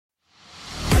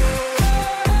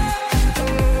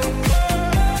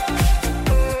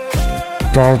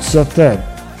Thoughts of them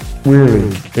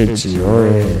whirring into your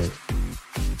head.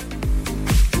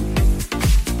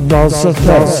 Thoughts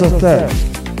of them.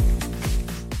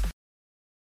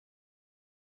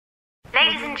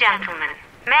 Ladies and gentlemen,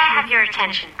 may I have your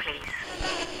attention, please?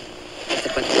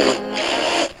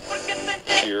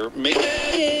 Here, make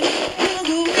it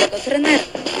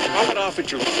off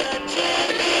at your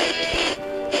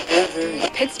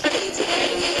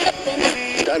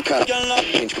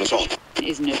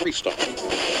Isn't it? restart.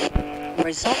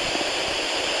 Result?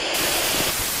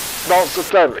 Thoughts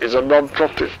of Them is a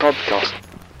non-profit podcast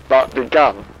that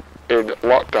began in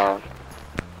lockdown.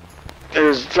 It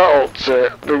is set up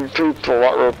to bring people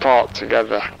that were apart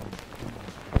together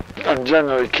and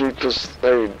generally keep us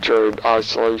sane during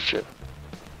isolation.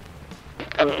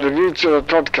 And the beauty of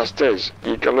the podcast is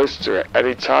you can listen to it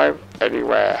anytime,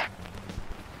 anywhere.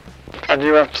 A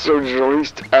new episode is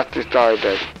released every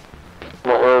Friday,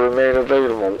 but will remain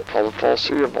available for the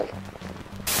foreseeable.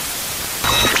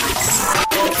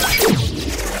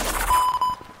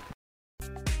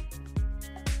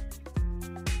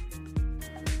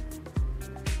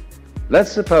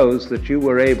 Let's suppose that you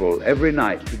were able every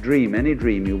night to dream any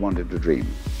dream you wanted to dream.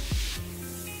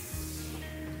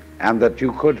 And that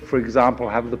you could, for example,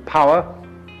 have the power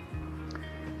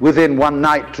within one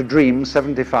night to dream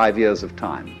 75 years of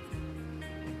time,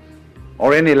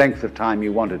 or any length of time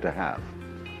you wanted to have.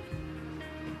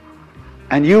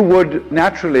 And you would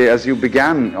naturally, as you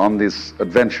began on this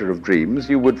adventure of dreams,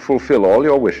 you would fulfill all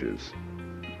your wishes.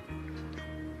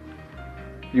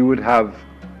 You would have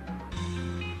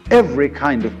every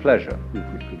kind of pleasure you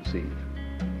could conceive.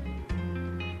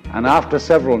 And after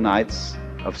several nights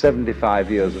of 75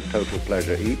 years of total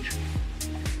pleasure each,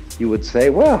 you would say,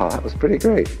 well, that was pretty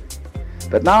great.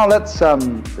 But now let's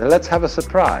have a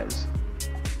surprise.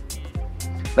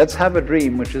 Let's have a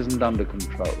dream which isn't under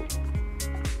control.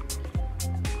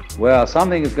 Well,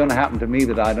 something is going to happen to me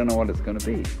that I don't know what it's going to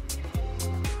be.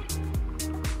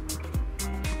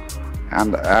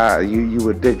 And you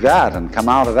would dig that and come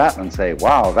out of that and say,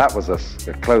 wow, that was a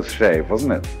close shave,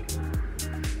 wasn't it?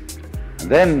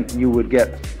 And then you would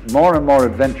get more and more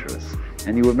adventurous,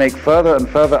 and you would make further and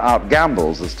further out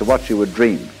gambles as to what you would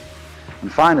dream.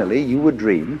 And finally, you would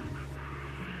dream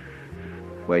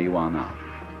where you are now.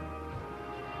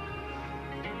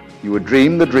 You would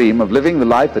dream the dream of living the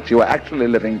life that you are actually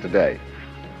living today.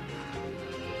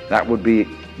 That would be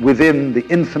within the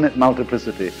infinite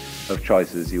multiplicity of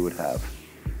choices you would have,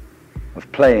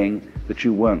 of playing that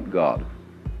you weren't God.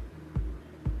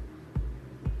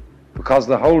 Because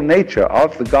the whole nature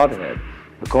of the Godhead,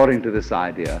 according to this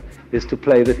idea, is to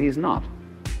play that he's not.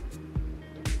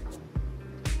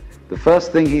 The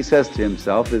first thing he says to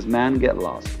himself is, man, get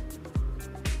lost.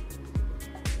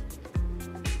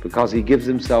 Because he gives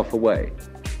himself away.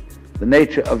 The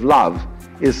nature of love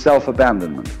is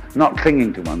self-abandonment, not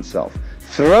clinging to oneself,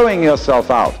 throwing yourself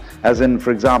out, as in,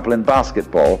 for example, in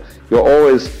basketball, you're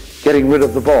always getting rid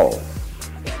of the ball.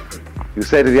 You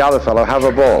say to the other fellow, have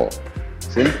a ball,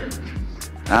 see?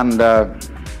 And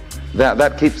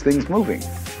that keeps things moving.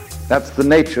 That's the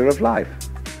nature of life.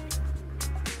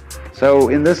 So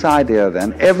in this idea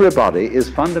then, everybody is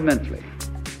fundamentally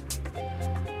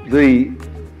the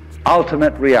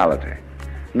ultimate reality,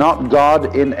 not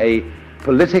God in a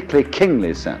politically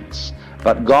kingly sense,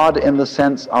 but God in the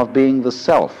sense of being the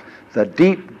self, the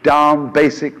deep down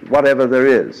basic whatever there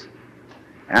is.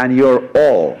 And you're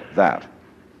all that,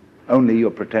 only you're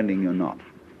pretending you're not.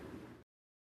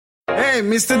 Hey,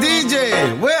 Mr.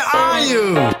 DJ, where are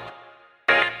you?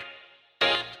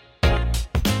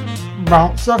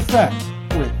 Bounce Effect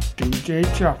with DJ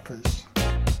Choppers.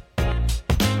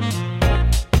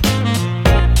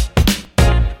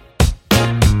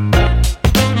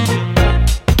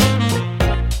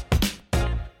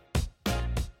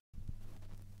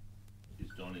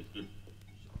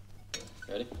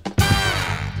 Ready?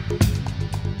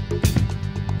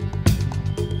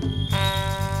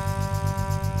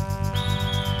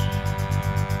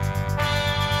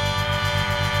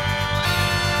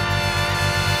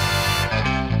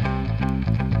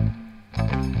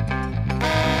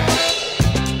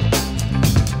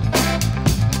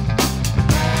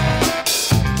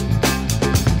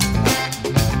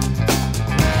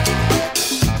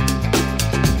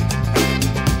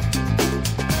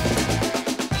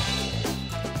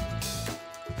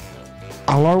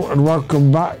 Hello and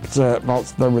welcome back to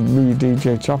Bounce There with me,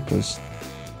 DJ Choppers.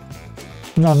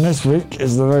 Now this week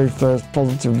is the very first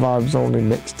Positive Vibes Only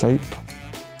mixtape.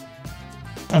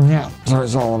 And yeah, so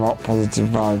it's all about positive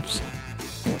vibes.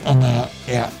 And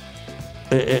yeah,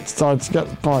 it's time to get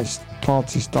the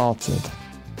party started.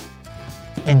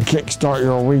 and kickstart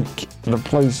your week in a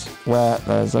place where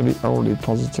there's only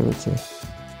positivity.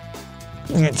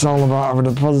 It's all about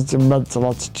having a positive mental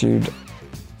attitude,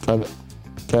 and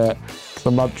the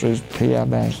mantra is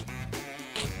PMA.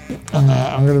 And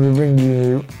I'm going to be bringing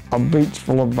you a beach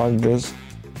full of bangers,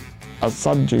 a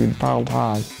sand dune piled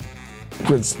high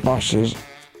with smashes,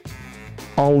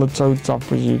 all the toe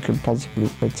tappers you can possibly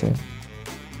fit in,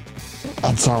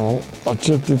 a towel, a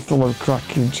chitty full of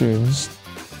cracking tunes,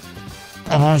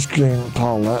 an ice cream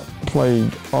parlour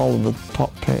playing all of the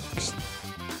pop picks,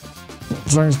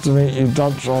 songs to make you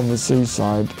dance on the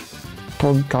seaside,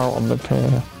 punk out on the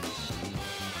pier,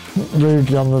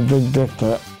 boogie on the Big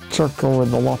Dipper, chuckle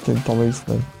with the Latin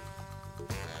policeman,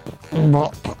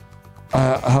 mop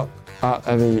at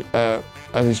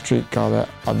any street corner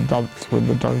and dance with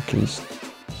the donkeys,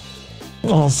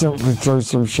 or simply throw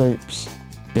some shapes.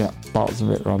 Yeah, that was a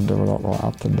bit random, I don't know what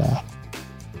happened there.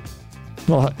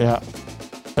 But yeah,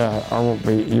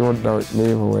 you wouldn't know it's me if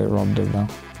we were random now.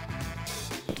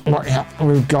 But yeah,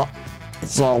 we've got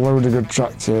a load of good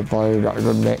tracks here for you, we've got a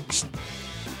good mix.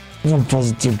 Some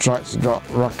positive tracks, we've got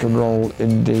rock and roll,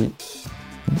 indie,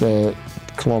 the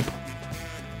club,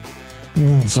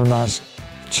 some nice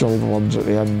chilled ones at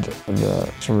the end, and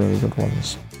some really good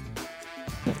ones.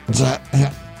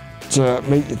 To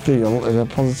make you feel in a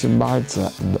positive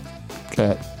mindset and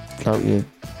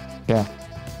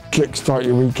kickstart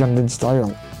your weekend in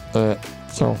style.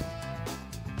 So,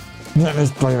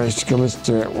 this playlist, you can listen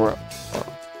to it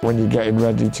when you're getting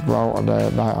ready to go out on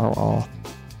a night out or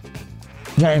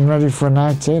getting ready for a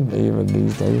night in, even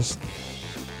these days.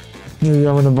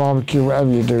 You're having a barbecue, whatever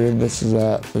you're doing, this is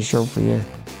the show for you.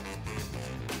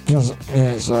 Because,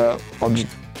 I'm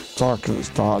just talking at the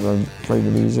start and then play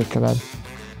the music, and then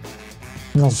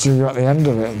I'll see you at the end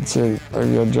of it and see if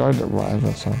you enjoyed it or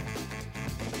whatever. So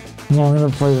I'm going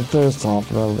to play the first half,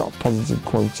 and then I've got a positive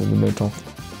quote in the middle.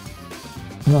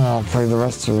 And then I'll play the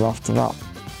rest of it after that.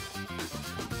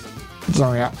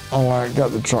 So yeah, I'll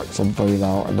get the tracks on for you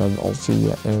now, and then I'll see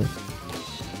you in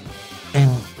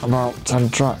about 10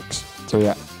 tracks. So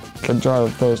yeah, enjoy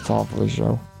the first half of the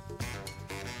show.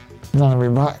 And then I'll be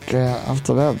back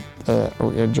after that.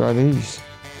 Hope you enjoy these.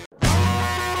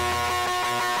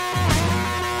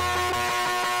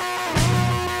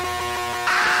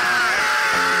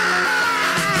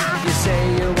 You say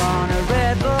you want a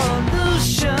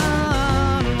revolution.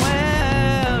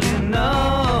 Well, you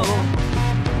know,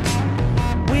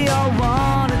 we all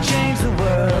want to change the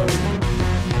world.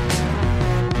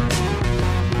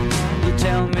 You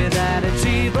tell me that it's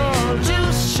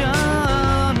evolution.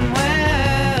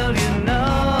 Well, you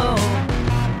know,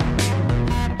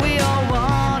 we all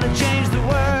want to change the world.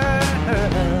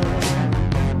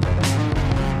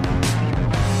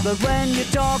 But when you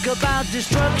talk about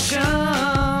destruction,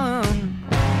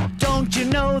 don't you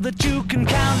know that you can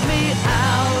count me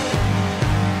out?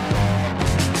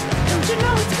 Don't you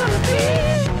know it's gonna be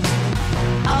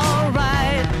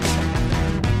alright?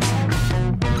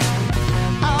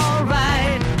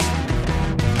 Alright.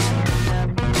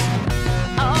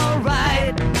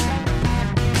 Alright.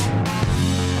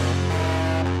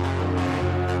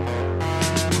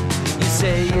 You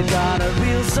say you got a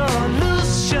real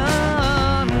solution.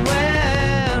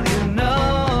 Well, you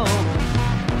know,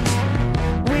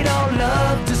 we'd all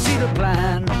love to see the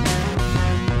plan.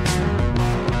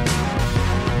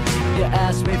 You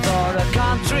asked me for a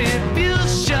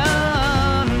contribution.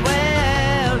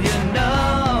 Well, you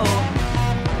know,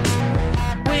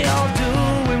 we all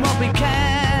doing what we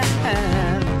can.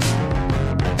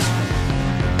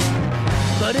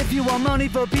 But if you want money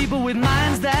for people with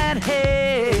minds that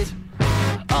hate,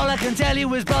 all I can tell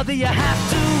you is, brother, you have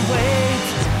to wait.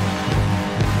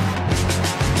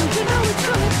 Don't you know it's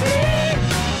gonna be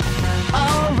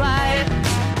alright?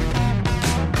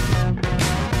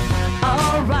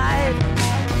 Alright.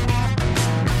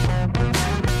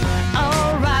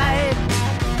 Alright.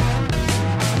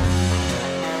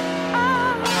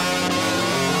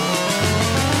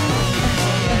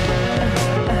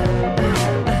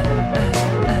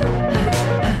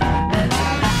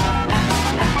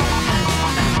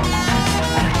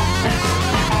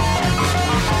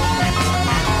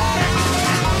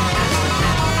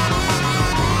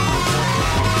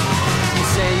 You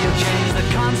say you'll change the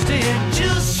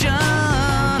Constitution.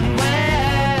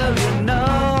 Well, you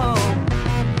know,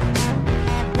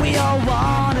 we all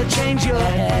want to change your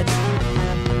head.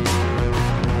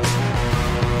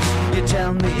 You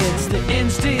tell me it's the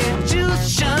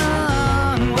institution.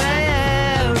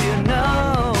 Well, you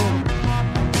know,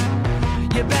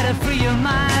 you better free your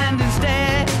mind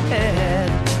instead.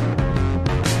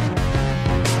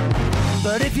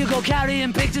 But if you go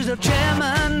carrying pictures of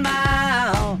Chairman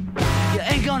Mao, you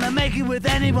ain't gonna make it with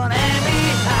anyone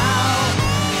anyhow.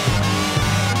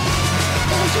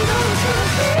 Don't you know it's gonna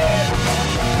be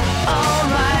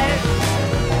alright?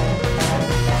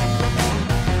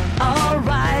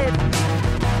 Alright.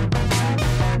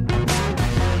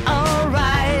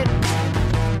 Alright. Alright.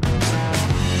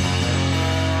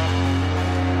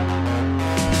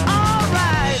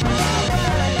 Alright.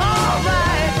 Alright.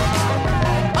 Alright.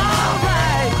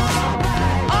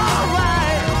 Alright.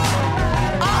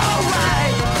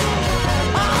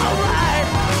 Alright.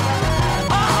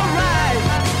 Alright.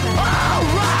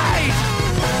 Alright.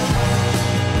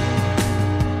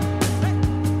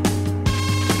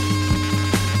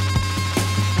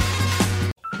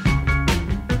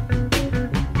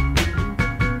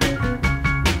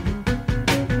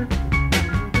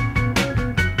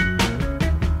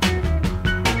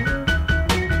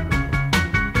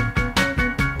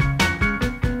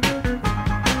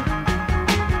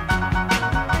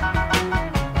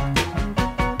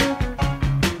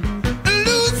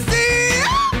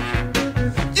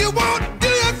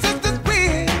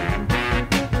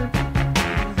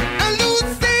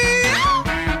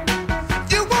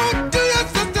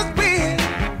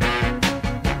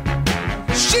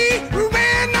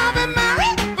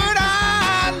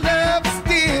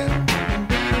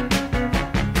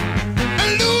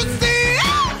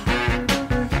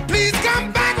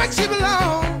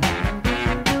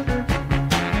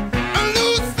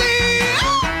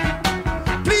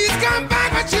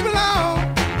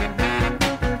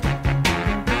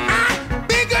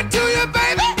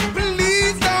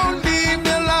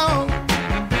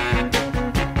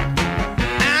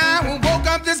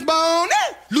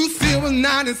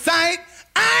 Not in sight.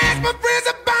 I asked my friends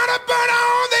about her, but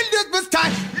all they looked was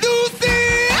tight. Lucy,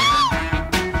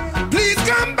 please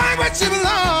come back where she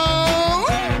belongs.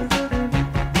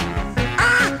 I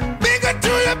beg her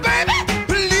to you, baby,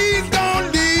 please don't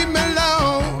leave me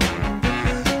alone.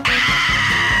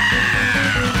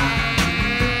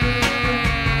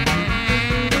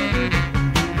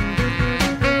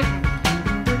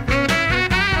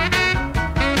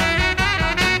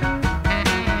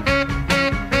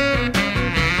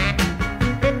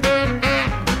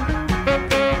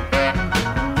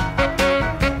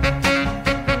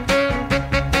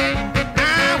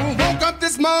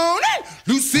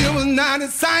 Lucille was not in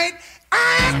sight.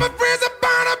 I asked my friends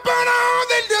about her, but all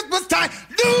they looked was tight.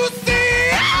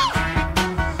 Lucille,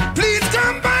 please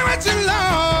come by where you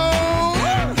belong.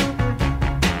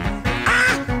 I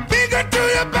beg her to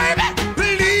you, baby,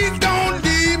 please don't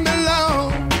leave me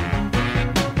alone.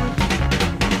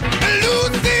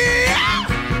 Lucille,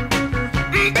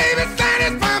 baby,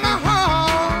 satisfy my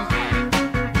heart.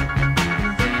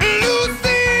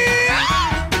 Lucille,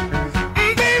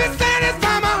 baby,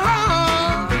 satisfy my heart.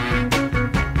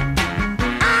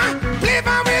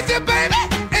 Baby,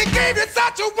 and gave you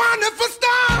such a wonderful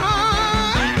start.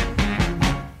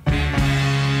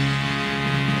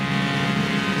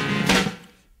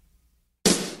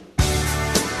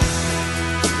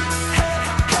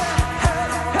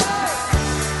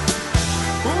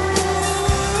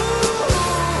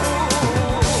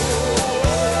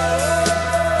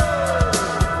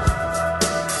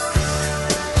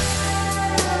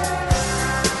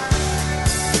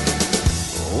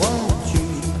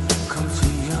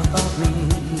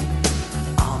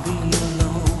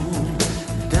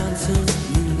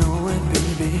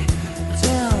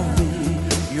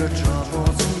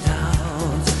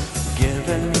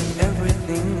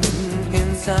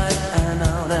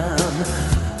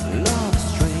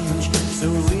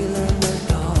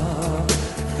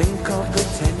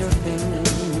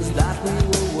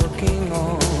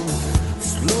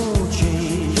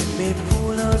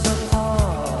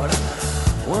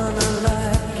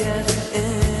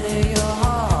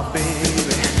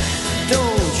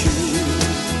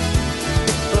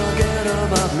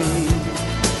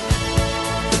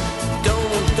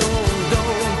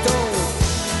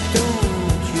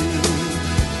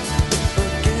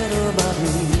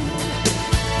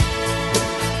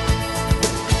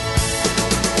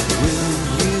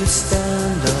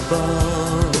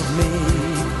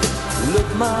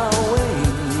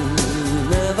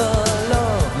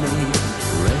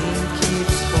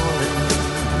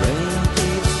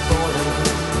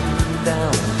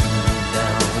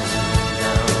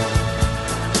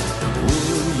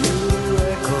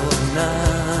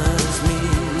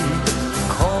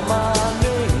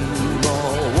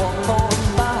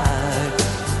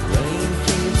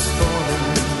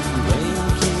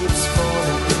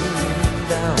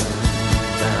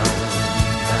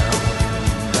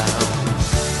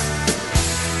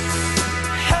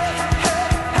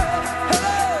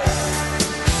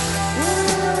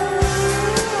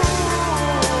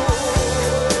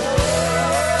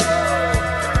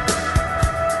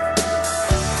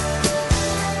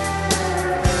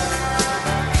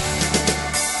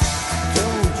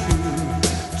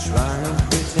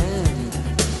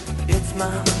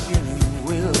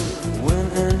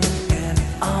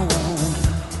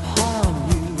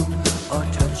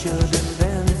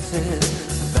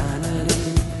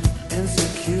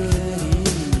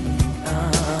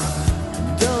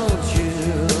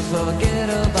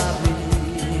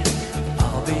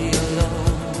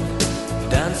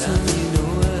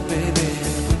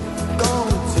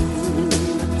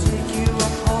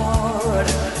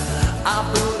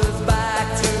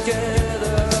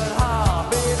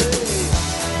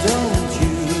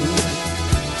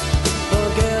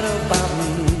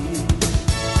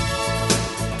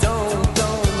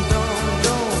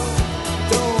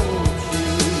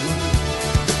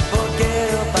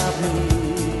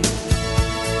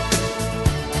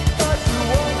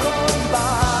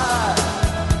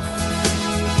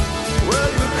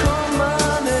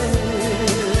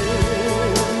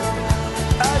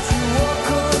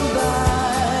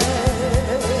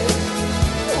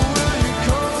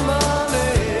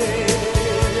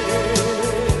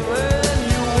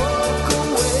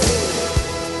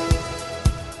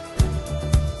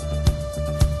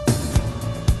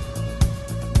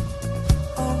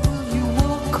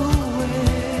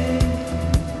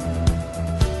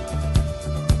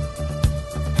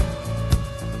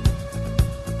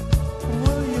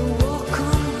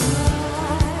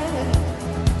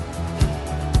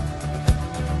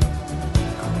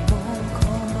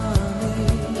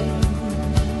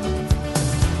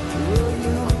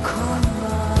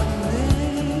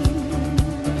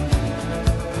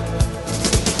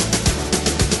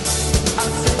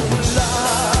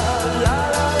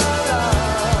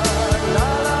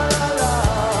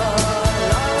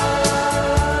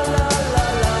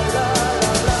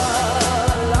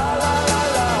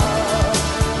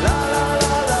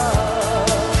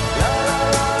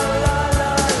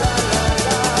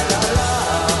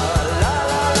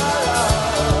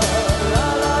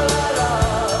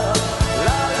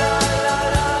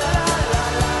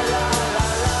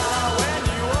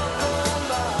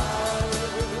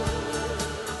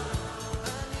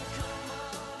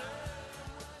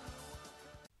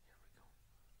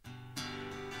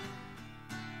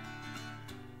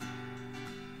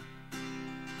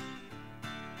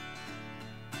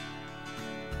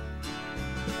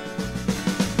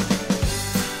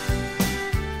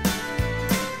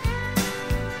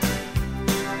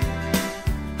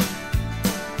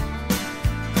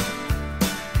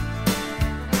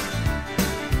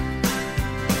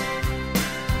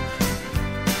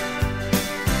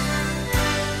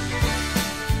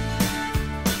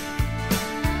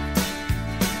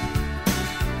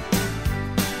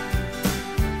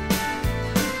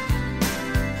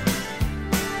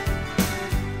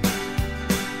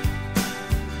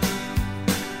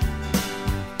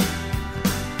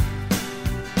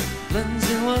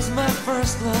 Lindsay was my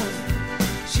first love.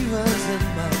 She was in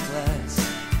my class.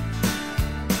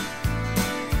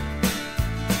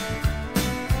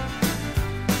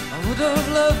 I would have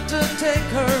loved to take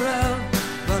her out,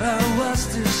 but I was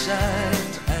too shy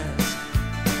to ask.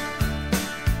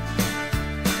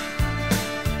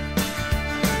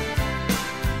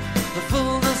 The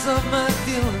fullness of my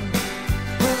feeling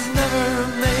was never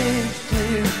made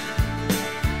clear.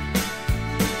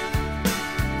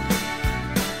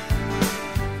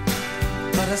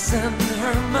 But I sent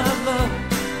her my love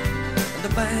and a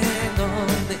bang on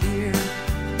the ear.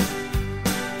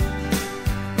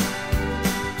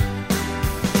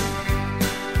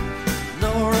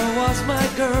 Nora was my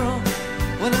girl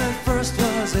when I first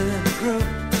was in a group.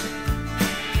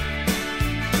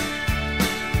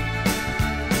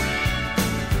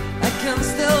 I can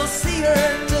still see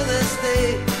her to this day,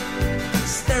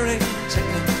 staring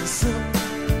chicken soup.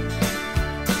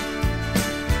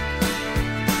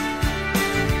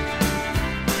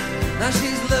 Now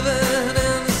she's living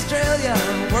in Australia,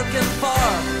 working for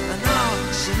an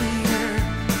auctioneer.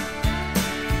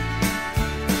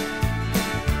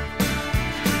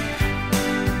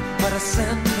 But I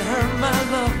send her my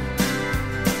love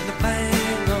and a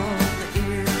bang on the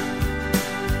ear.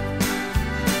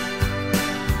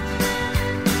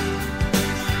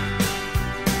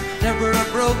 Deborah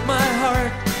broke my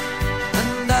heart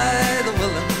and I the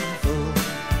willing fool.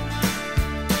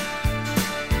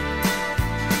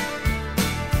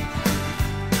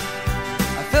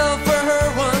 I fell for her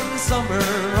one summer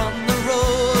on the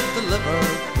road to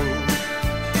Liverpool.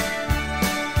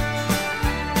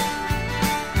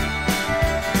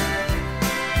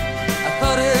 I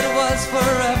thought it was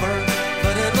forever,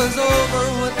 but it was over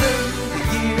within the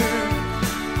year.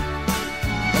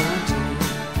 Oh dear.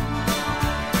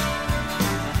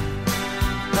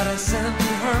 But I sent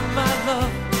her my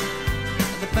love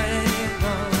and the bang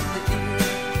on the ear.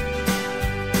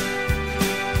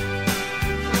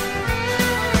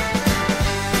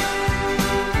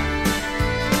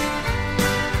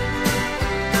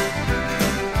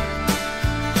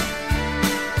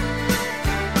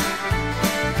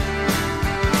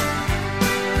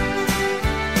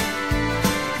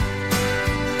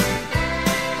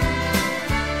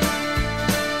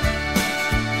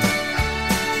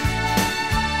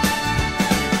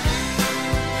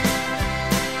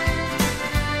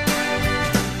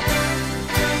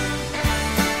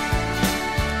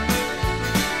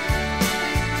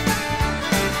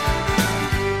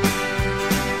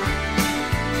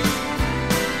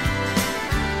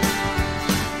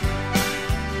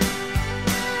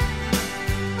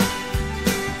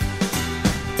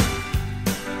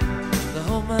 The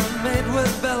home I made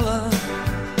with Bella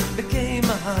became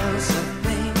a house of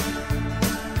pain.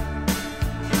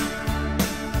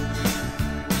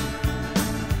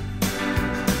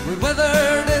 We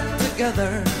weathered it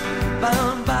together,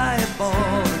 bound by a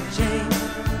ball and chain.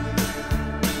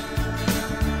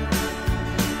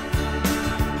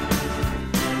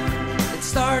 It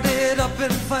started up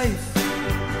in Fife,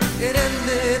 it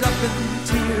ended up in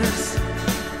tears.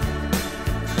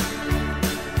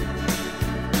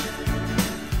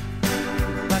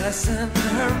 But I sent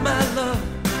her my love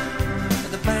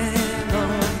and a bang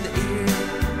on the ear.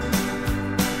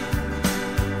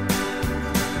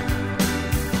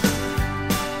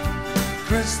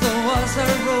 Crystal was a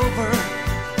rover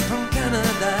from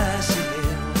Canada, she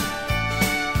hailed.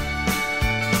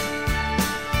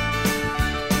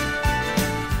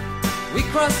 We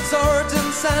crossed swords in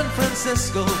San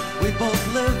Francisco, we both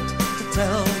lived to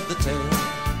tell the tale.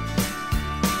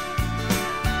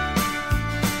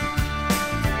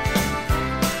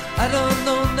 I don't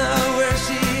know now where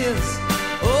she is.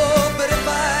 Oh, but if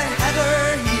I had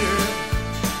her here,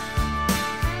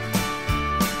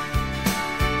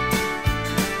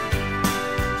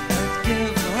 I'd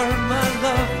give her my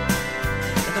love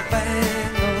and a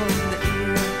bang on the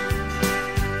ear.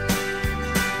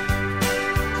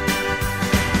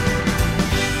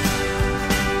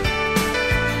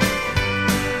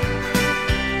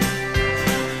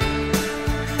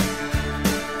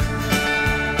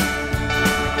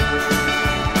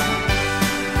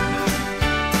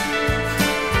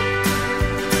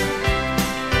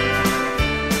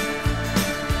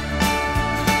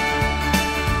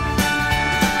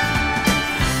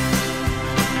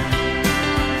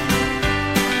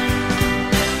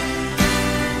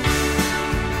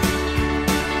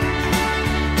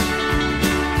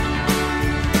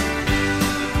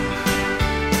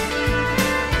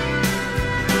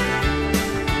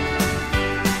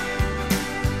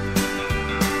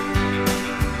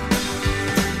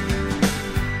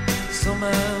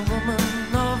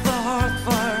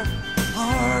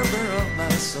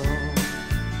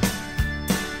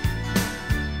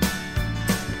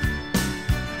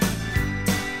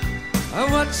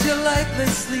 makes you lightly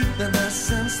sleep in a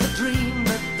sense, the dream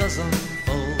that doesn't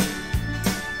fold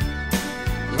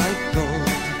like gold.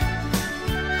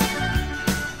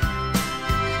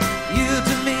 You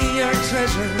to me are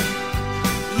treasure,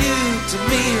 you to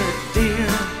me are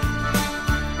dear.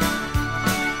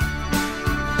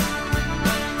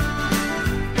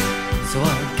 So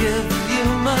I'll give you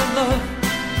my love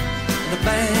and a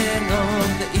bang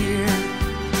on the ear.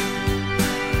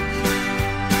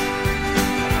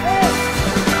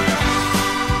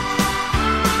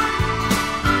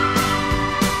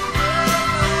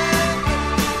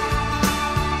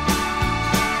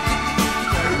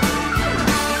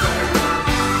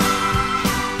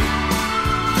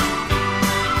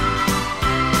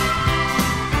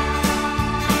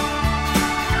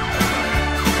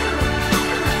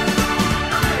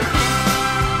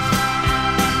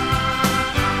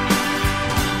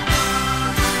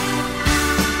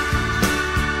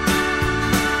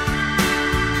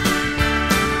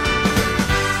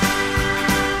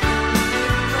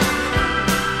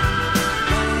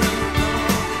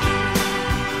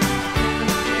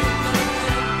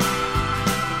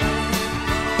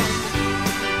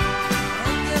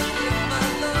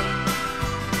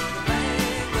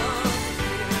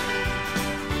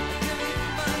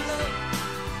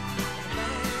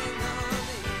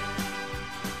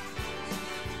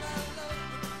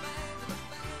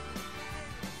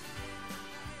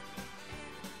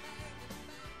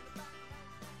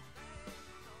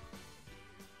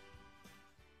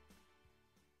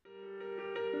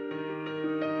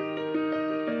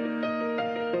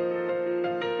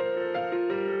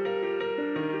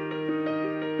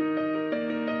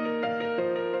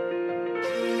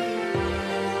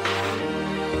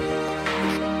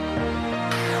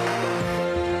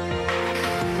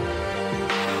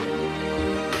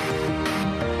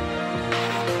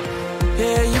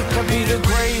 Yeah, you can be the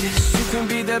greatest, you can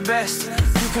be the best,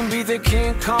 you can be the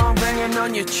King Kong banging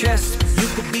on your chest. You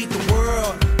could beat the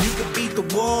world, you could beat the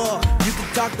war. You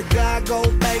could talk to God, go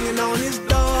banging on his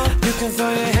door. You can throw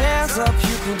your hands up,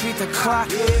 you can beat the clock.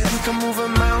 You can move a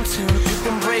mountain, you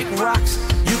can break rocks.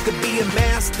 You could be a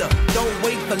master, don't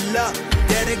wait for luck.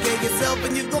 Dedicate yourself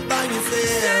and you gon' find yourself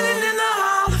Standing in the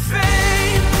Hall of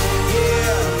Fame.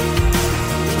 Yeah.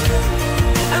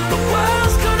 And the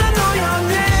world's gonna know your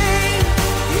name.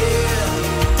 Yeah.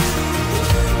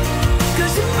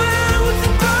 'Cause you burn with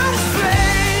the brightest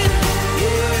flame.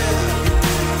 Yeah.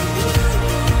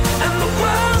 And the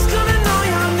world's gonna know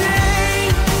your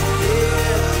name.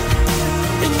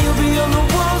 Yeah. And you'll be on the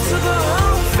walls of the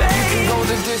Hall of Fame. You can go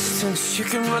the distance, you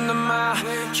can run the mile.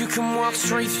 You can walk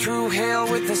straight through hell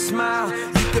with a smile.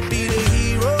 You could be the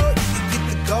hero, you could get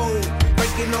the gold.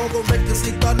 Breaking all the records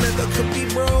they thought never could be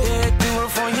broke. Yeah, do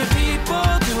it for your people,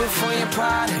 do it for your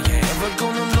pride. Are you ever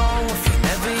gonna know if you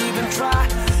never even try?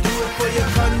 Do it for your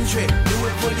country, do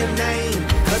it for your name.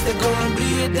 'Cause there's gonna be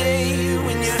a day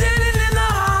when you're Standing in the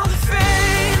Hall of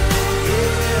Fame.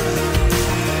 yeah.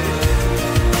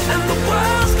 And the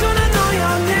world's gonna know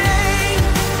your name.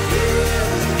 Yeah.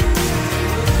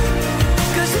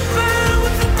 'Cause you burn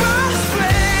with the brightest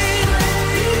flame.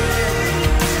 Yeah.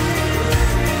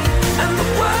 And the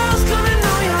world's gonna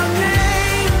know your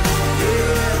name.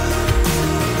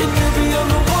 Yeah. And you'll be on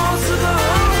the walls of the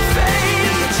Hall of Fame.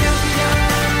 Be a champion.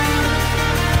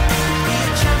 Be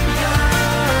a champion.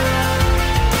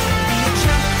 Be a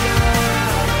champion.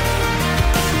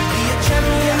 Be a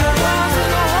champion. Walls of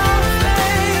the Hall of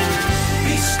Fame.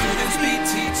 Be students, be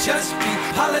teachers, be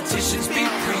politicians, be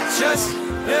preachers.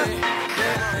 Yeah.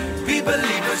 Be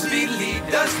believers, be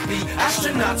leaders, be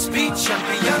astronauts, be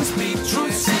champions, be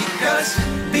truth seekers.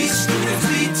 Be students,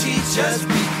 be teachers,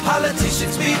 be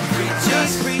politicians, be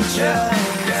preachers.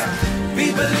 Yeah. Be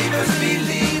believers, be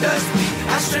leaders, be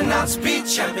astronauts, be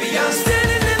champions.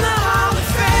 Standing in the Hall of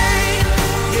Fame.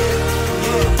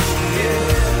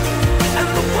 And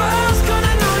the world's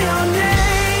gonna know your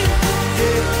name.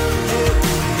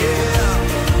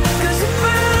 'Cause you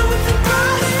burn with the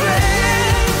brightest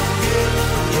flame.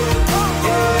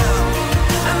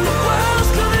 And the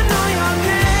world's gonna know your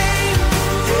name.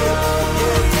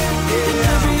 And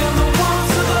you'll be on the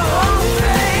walls of the Hall of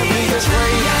Fame. Be the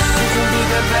greatest, you can be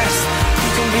the best, you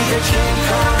can be the King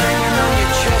Kong hanging on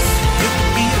your chest. You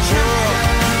could be a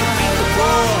hero,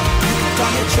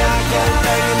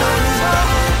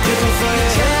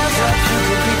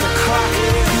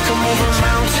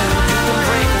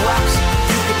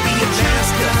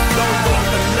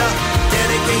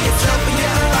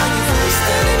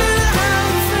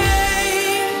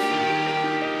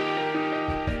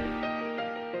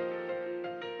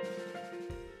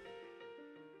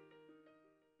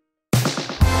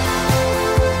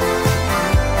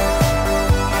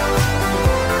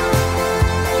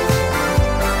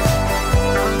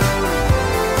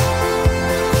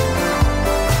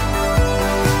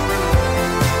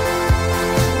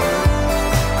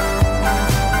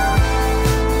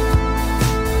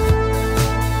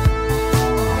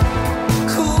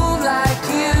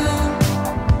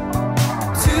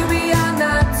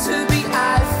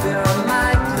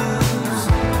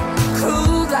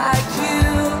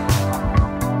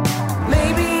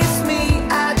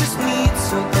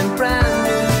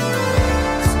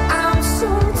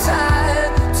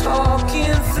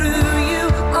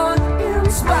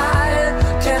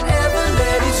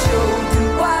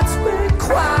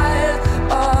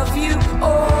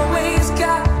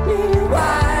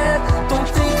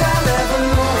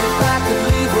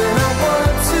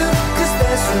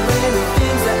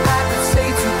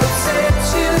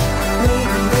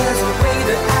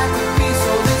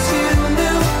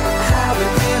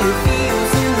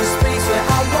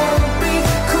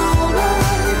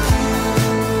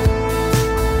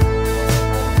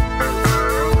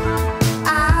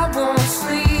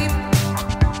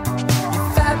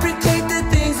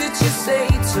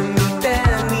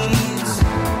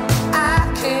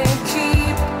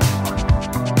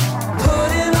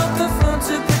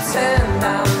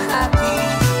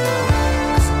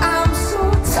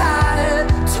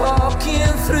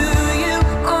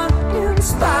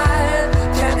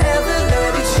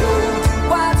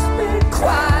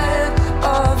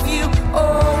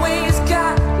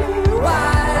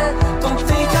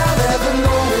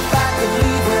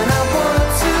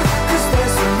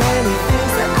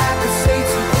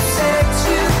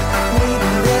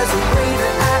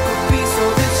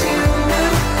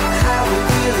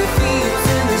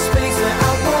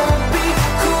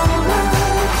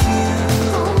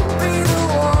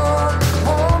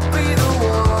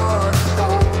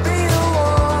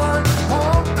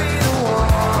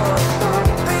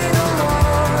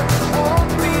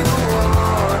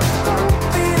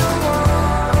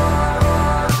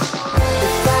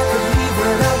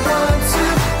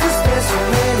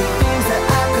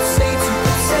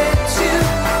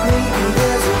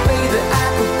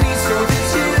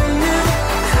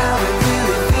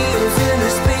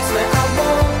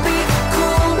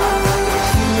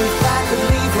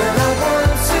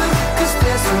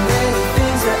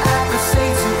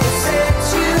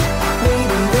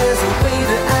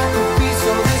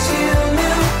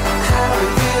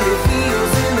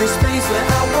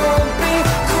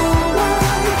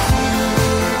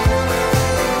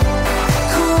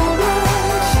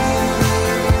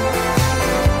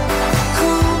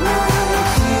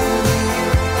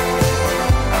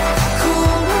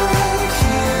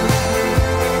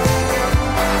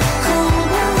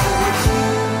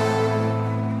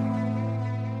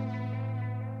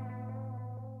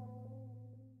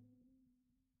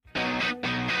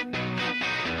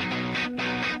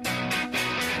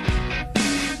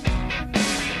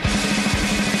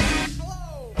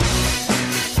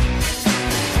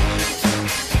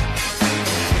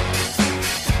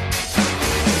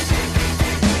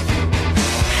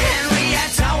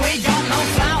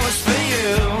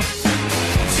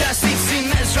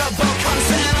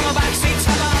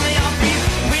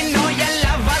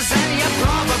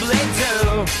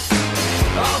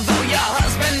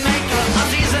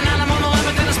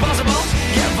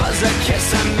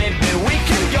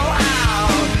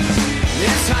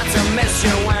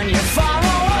 when you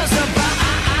follow us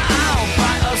about.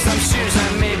 Buy us some shoes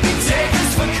and maybe take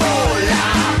us for cola.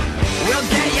 We'll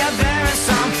get you there in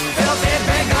some filthy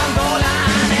big gondola.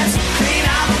 And it's clean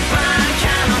out the bank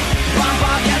and bump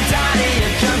up your daddy. You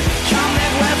can come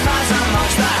live with us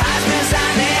amongst the has-beens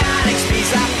and the addicts.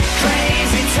 These are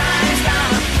crazy times now.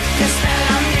 Cause still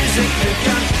on music you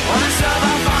can answer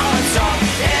the phone and talk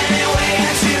any way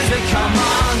I choose to. Come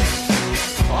on,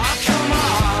 oh come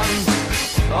on,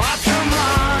 oh come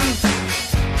on.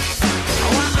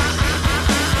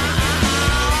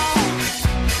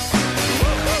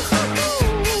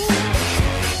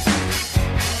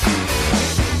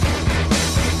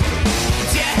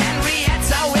 Dear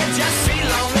Henrietta, we're just three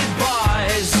lonely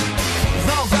boys.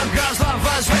 Though the girls love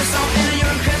us, we're so into you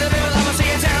incredibly. We love us so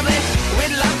you terribly.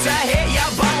 We'd love to hit you,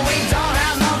 but we don't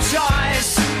have no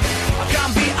choice.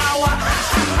 Come be our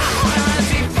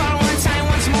deep for one time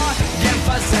once more. Give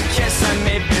us a kiss and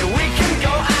maybe we can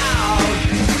go out.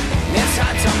 It's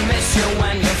hard to miss you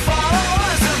when you follow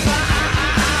us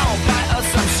about. Buy us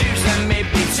some shoes and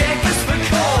maybe take us for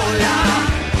cola.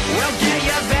 We'll get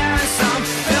you there in some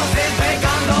filthy big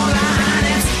gondola. And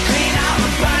it's clean out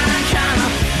the bank and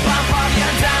bump up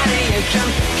your daddy. You can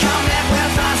come live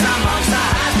with us amongst the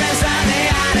has-beens and the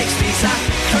addicts. These are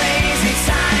crazy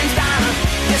times down.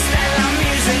 You still on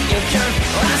music, you can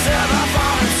answer the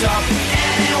phone and talk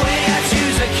any way I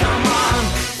choose to. Come on.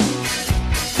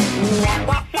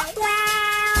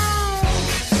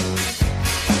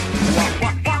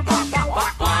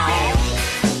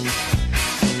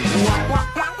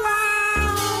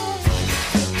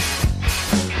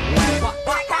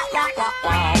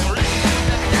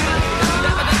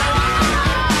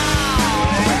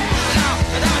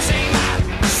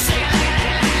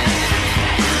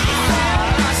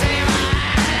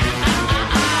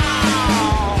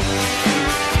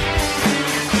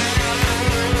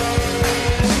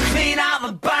 Clean out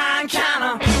the bank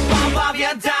and bump up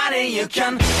your daddy. You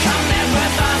can come live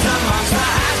with us amongst the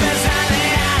has-beens and the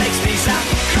addicts. These are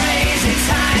crazy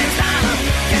times now.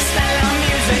 You still on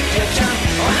music, you can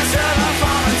answer the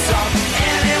phone and talk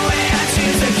any way I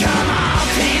choose to. Come on,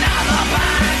 clean out the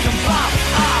bank and bump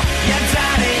up your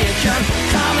daddy. You can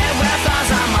come live with us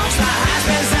amongst the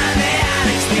has-beens and the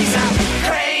addicts. These are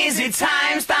crazy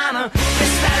times now. You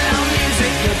still on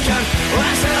music, you can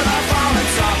answer the phone and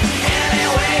talk any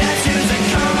way I choose to.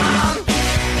 Come on,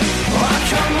 oh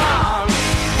come on,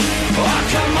 oh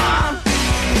come on,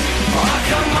 oh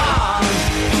come on,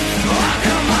 oh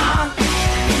come on,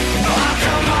 oh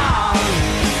come on,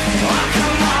 oh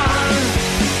come on.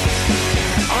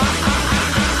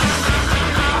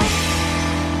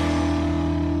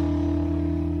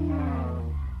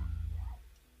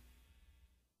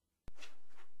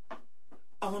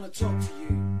 I want to talk to you.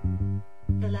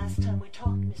 The last time we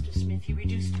talked, Mr. Smith, you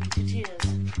reduced me to tears.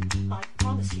 I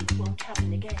promise you it won't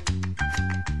happen again.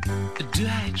 Do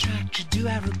I attract you? Do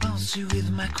I repulse you with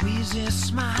my queasy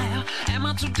smile? Am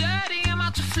I too dirty? Am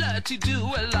I too flirty? Do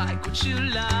I like what you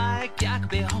like? I could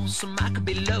be wholesome, I could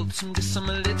be loathsome, guess I'm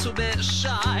a little bit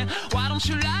shy. Why don't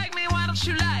you like me? Why don't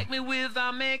you like me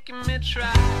without making me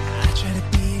try? I try to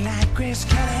be like Grace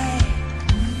Kelly,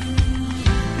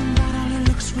 but all her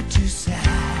looks were too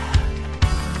sad.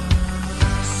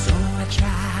 So I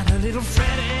tried a little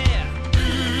Freddie.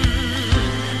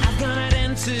 I've got an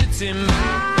entity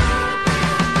mind.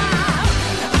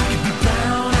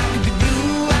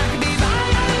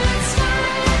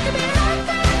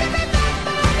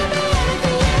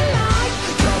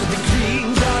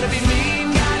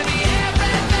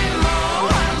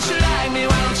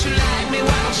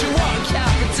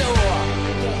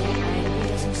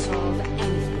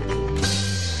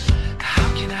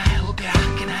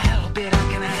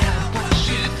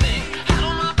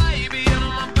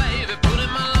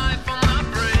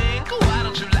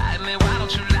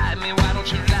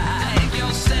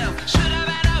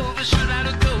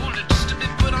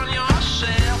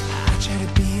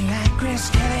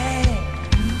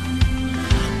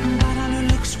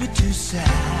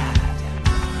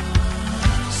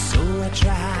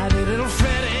 Tried a little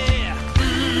Freddie.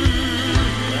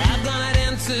 I've got an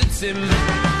entity mind.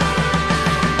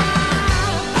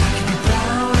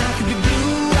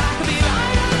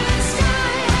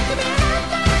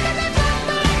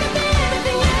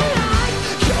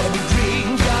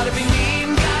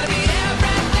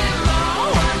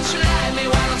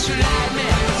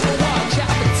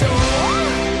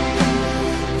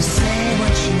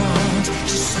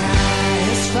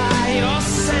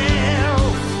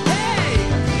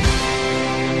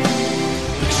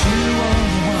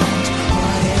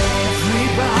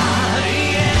 Everybody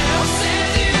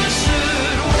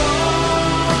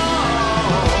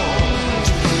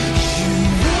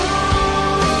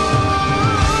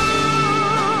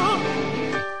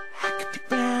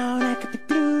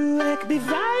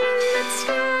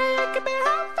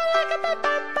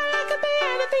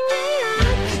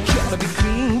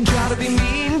gotta be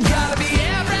mean, gotta be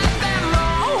everything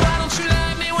more. Why don't you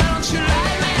like me? Why don't you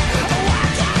like me? Why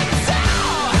can't you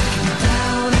tell? I can be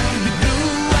down, I can be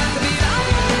blue, I can be on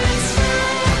the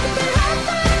side, I can be right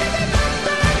there, I can be left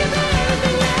there, I can be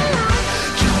everything you like.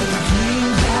 Gotta be clean,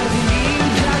 gotta be mean,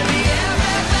 gotta be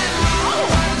everything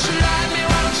more. Why don't you like me?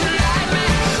 Why don't you like me?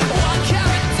 What can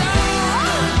we do?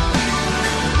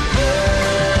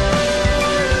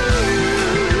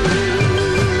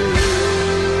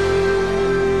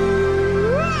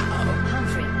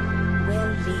 Humphrey,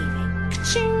 we're leaving.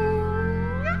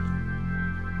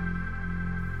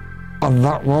 And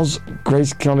that was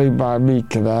Grace Kelly by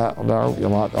Mika there, and I hope you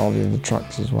liked all the other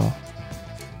tracks as well.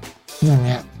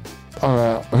 Yeah.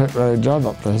 I really enjoyed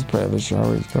that first bit of the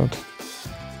show, it's good.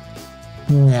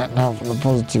 Yeah, now for the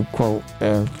positive quote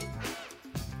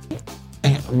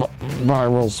by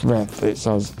Will Smith, it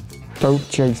says, "Don't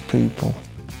chase people.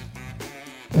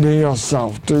 Be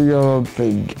yourself, do your own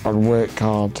thing, and work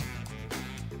hard.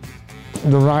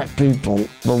 The right people,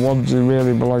 the ones who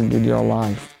really belong in your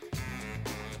life,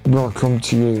 will come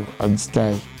to you and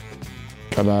stay."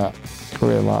 And I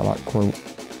really like that quote.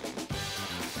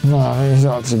 No, I think he's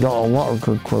actually got a lot of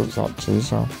good quotes actually,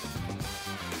 so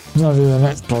I'll do the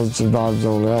next positive vibes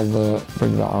only, I'll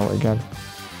bring that out again.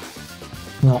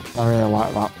 No, I really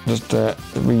like that. Just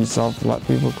be yourself and let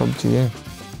people come to you.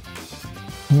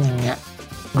 Yeah,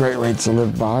 great way to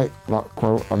live by, that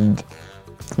quote, and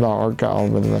I'll get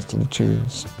on with the rest of the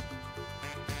tunes.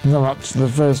 No, actually,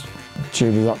 the first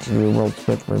tune is actually Will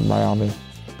Smith with Miami.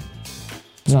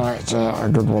 So it's a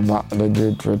good one, that, and they're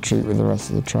good for a treat with the rest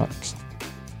of the tracks.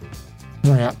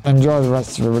 So yeah, enjoy the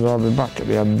rest of it, and I'll be back at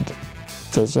the end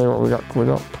to say what we got coming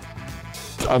up.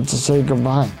 And to say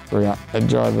goodbye. So yeah,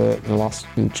 enjoy the last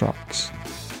few tracks.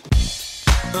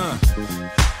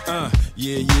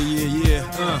 Yeah.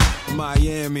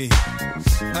 Miami.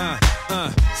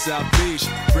 South Beach,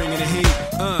 bringing the heat.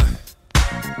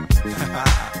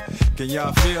 Can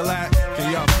y'all feel that?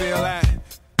 Can y'all feel that?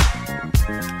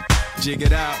 Jig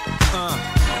it out.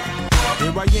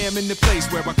 Here I am in the place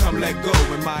where I come let go.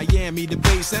 In Miami, the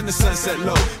bass and the sunset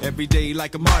low. Every day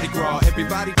like a Mardi Gras.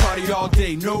 Everybody party all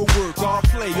day. No work, all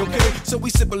play, okay? So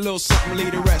we sip a little something,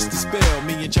 leave the rest to spill.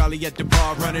 Me and Charlie at the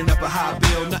bar running up a high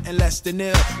bill. Nothing less than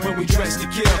ill when we dress to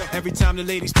kill. Every time the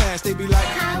ladies pass, they be like,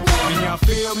 can y'all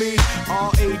feel me?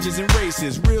 All ages and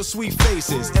races, real sweet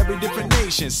faces. Every different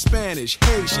nation, Spanish,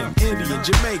 Haitian, Indian,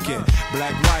 Jamaican,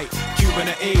 black, white, Cuban,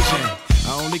 or Asian.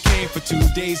 I only came for 2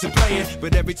 days of playing,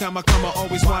 but every time I come I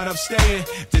always wind up staying.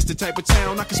 This the type of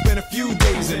town I can spend a few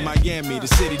days in. Miami, the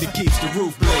city that keeps the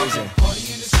roof blazing. Party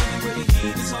in the city where the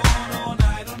heat is on all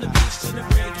night on the beach till the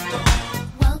break of dawn.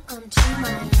 Welcome to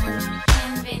Miami.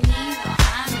 Bienvenido a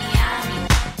Miami.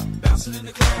 Bouncing in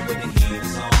the club where the heat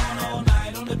is on all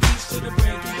night on the beach till the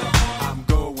break of dawn. I'm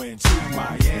going to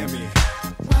Miami.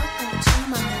 Welcome to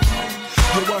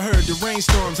Miami. Yo, I heard the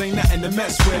rainstorms ain't nothing to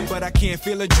mess with, but I can't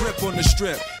feel a drip on the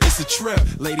strip. It's a trip.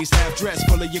 Ladies half dressed,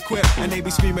 full of your quip, and they be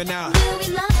screaming out, Will we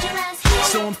love your ass here?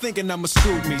 so I'm thinking I'ma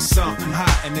scoop me something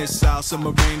hot in this South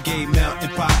Submarine Gay melting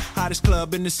pot. Hottest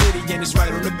club in the city, and it's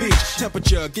right on the beach.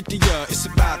 Temperature, get the it's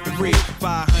about to reach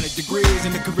 500 degrees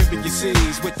in the Caribbean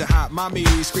seas with the hot mommy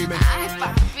screaming.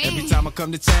 Every time I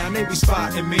come to town, they be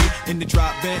spotting me in the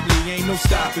drop Bentley, ain't no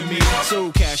stopping me.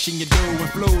 So cash in your dough and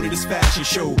flow to this fashion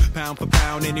show, pound for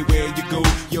pound anywhere you go.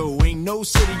 Yo, ain't no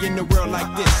city in the world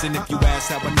like this, and if you ask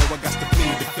how I know, I got to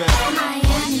plead the fifth.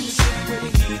 Party in the city where the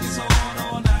heat is on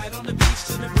all night on the beach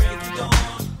till the break of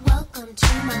dawn. Welcome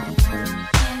to Miami.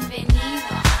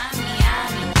 Bienvenido a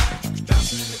Miami.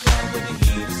 Bouncing in the club where the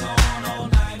heat is on all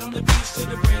night on the beach till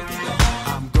the break of dawn.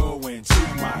 I'm going to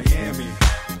Miami.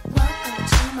 Welcome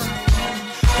to Miami.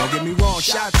 Don't get me wrong,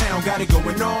 Chi-Town got it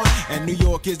going on, and New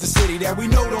York is the city that we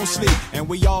know don't sleep. And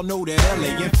we all know that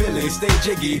LA and Philly stay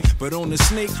jiggy, but on the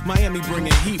sneak, Miami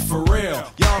bringing heat for real.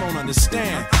 Y'all don't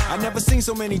understand. I never seen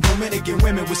so many Dominican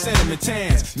women with sentiment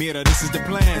tans. Mira, this is the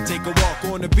plan. Take a walk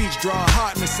on the beach, draw a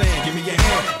heart in the sand. Give me your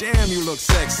hand. Damn, you look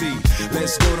sexy.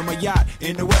 Let's go to my yacht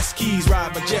in the West Keys,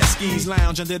 ride my jet skis,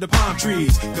 lounge under the palm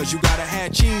trees. Cause you gotta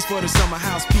have cheese for the summer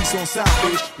house piece on South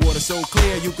Beach. Water so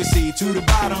clear you can see to the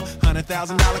bottom.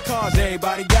 $100,000 cars,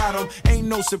 everybody got them. Ain't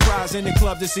no surprise in the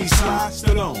club to see Sly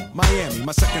Stallone. Miami,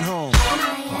 my second home.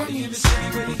 Party in the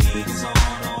city where the heat is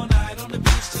on all night on the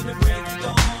beach till the break of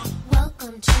dawn.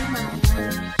 Welcome to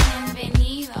Miami.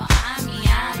 Bienvenido a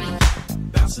Miami.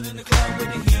 Bouncing in the club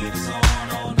where the heat is on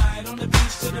all night on the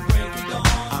beach till the break of dawn.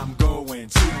 I'm going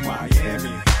to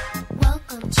Miami.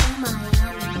 Welcome to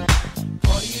Miami.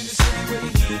 Party in the city where the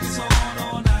heat is on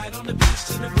all night on the beach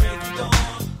till the break of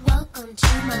dawn. Welcome to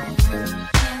Miami.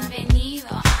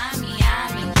 Bienvenido a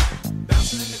Miami.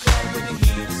 Bouncing in the club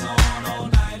heat is on all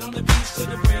night on the beach till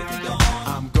the break of dawn.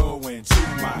 I'm going to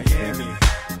Miami.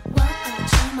 Welcome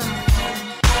to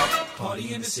Miami.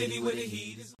 Party in the city where the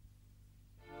heat is on.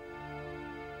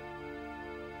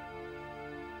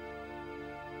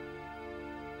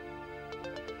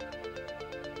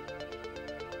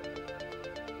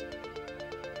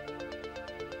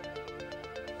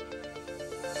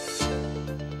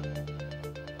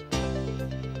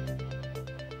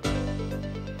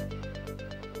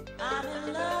 I'm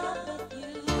in love with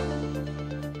you.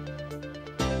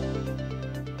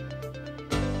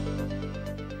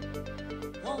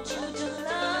 Want you to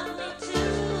love me too.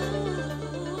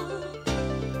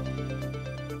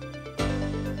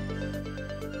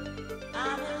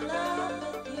 I'm in love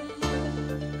with you.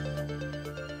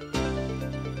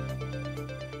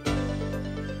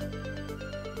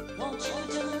 Want you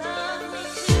to love me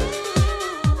too.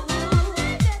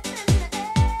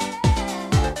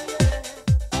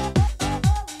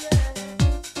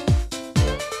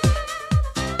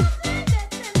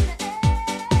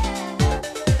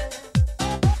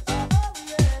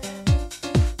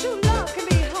 True love can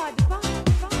be hard to find.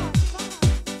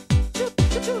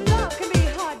 True love can be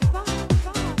hard to find.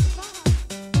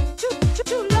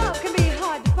 True love can be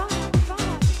hard to find.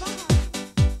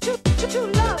 True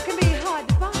love can be hard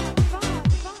to find.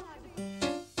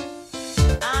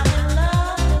 I'm in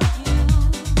love with you.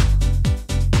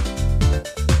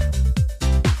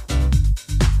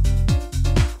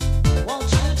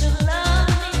 Want you to love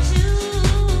me too.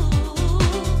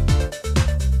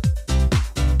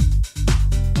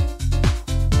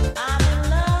 I'm in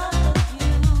love with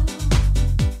you.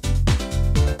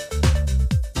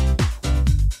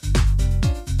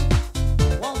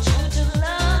 Want you to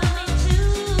love me too.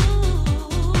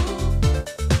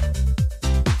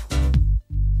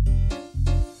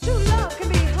 True love can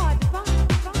be hard to find.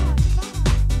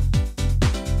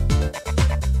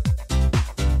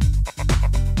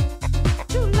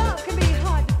 True love can be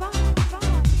hard to find.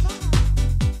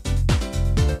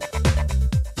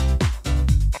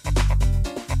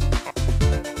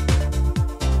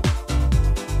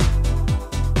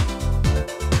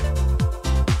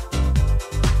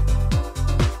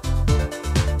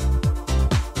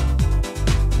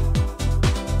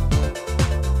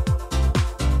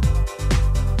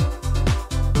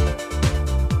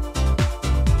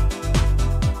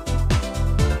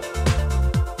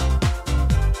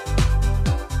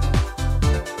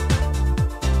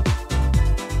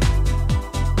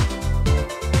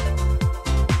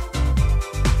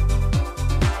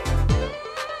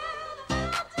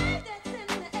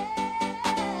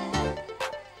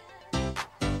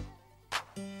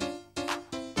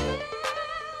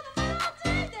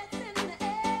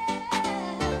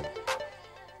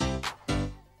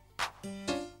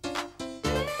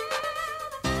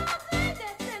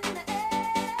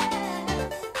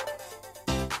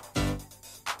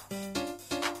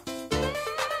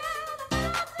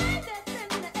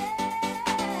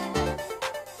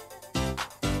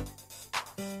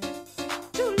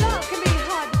 True love can be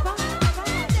hard to find.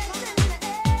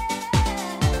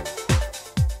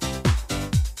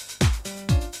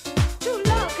 True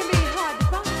love can be hard to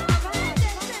find.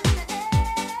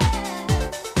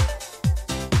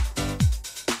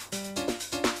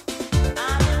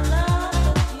 I'm in love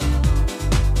with you.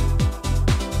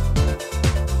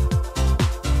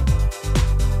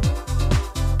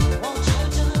 Want you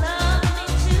to love me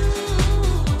too.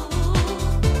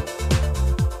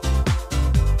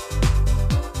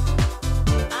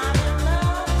 I'm in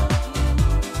love with you.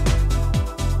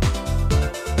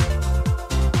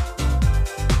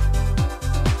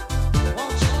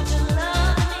 Want you to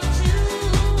love me too.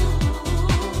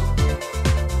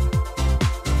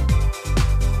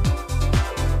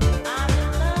 I'm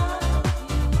in love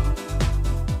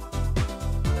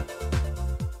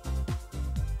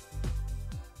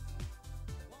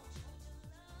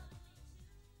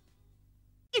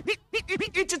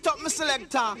Eat it up, my selector.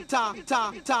 Ta, ta,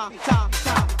 ta, ta, ta,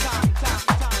 ta,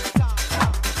 ta,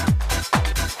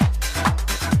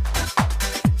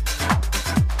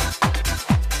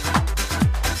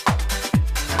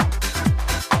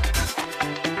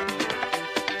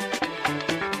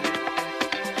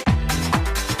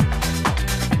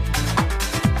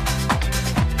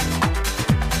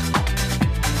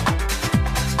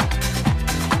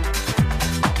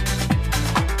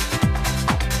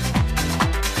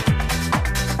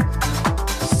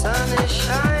 Sun is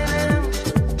shining.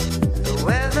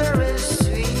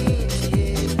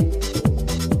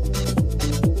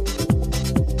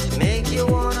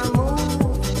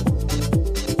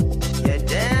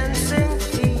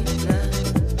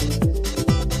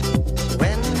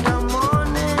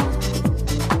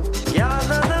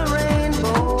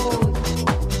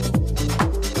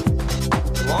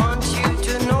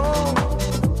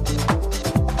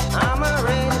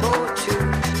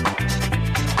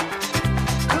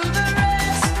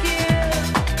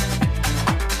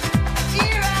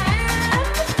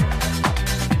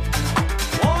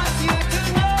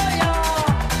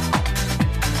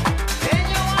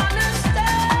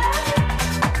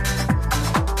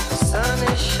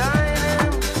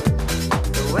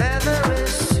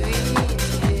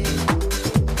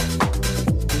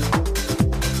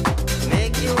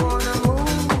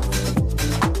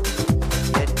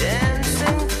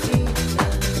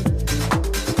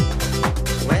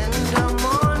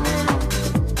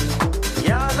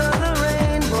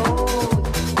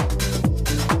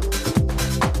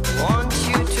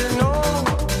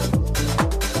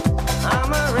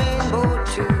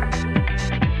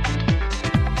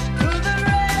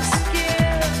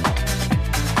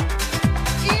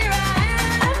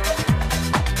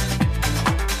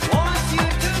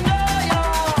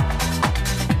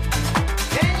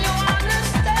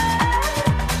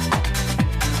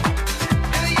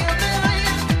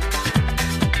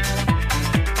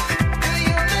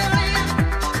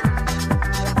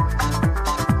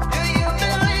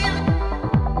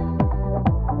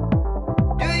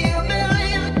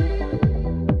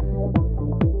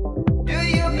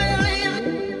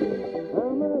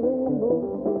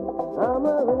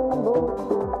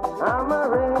 I'm a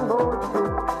rainbow too.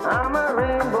 I'm a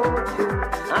rainbow too.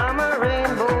 I'm a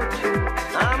rainbow too.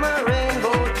 I'm a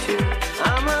rainbow too.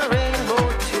 I'm a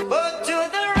rainbow too. But to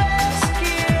the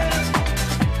rescue,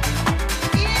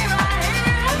 here I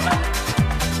am.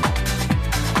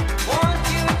 Want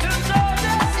you to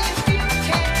notice if you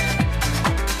can.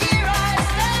 Here I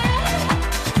stand.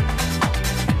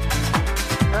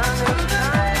 I'm to the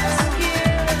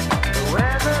rescue. The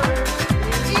weather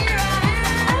is here I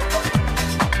am.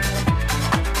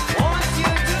 Want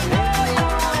you to know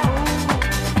you're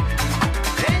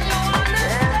then you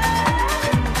understand.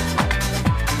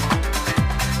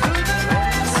 To the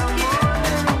rescue.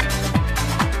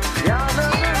 You're the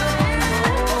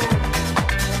rainbow.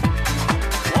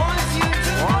 Want you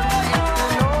to know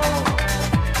you're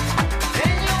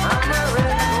then you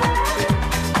understand.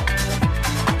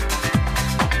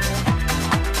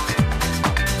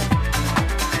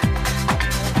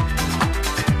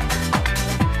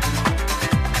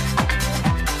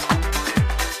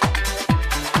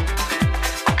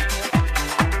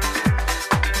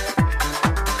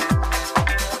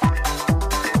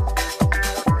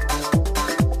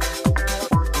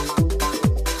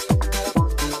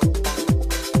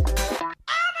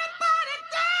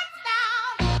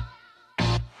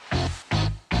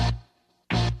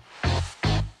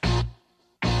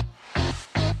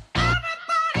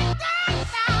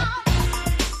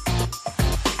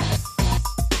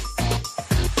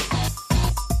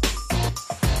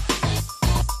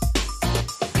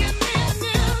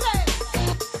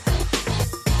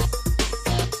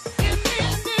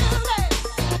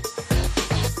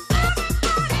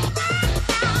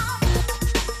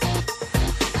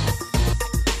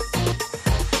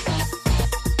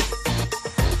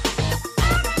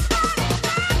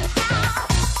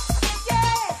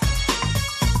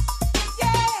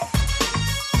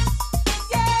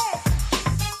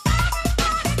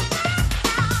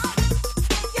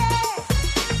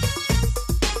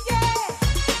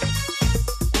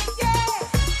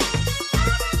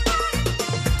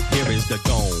 Here is the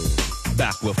dome,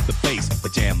 back with the bass,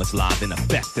 pajamas live in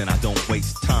effect, and I don't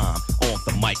waste time on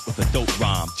the mic with a dope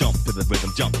rhyme. Jump to the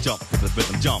rhythm, jump, jump to the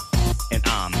rhythm, jump. And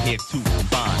I'm here to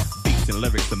combine beats and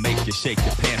lyrics to make you shake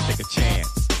your pants, take a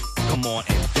chance. Come on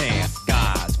and dance,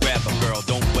 guys, grab a girl,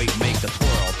 don't wait, make a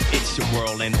twirl. It's your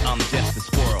world and I'm just a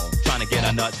squirrel, trying to get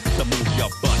a nut to move your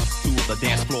butt to the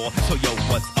dance floor. So yo,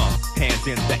 what's up? Hands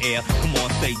in the air, come on,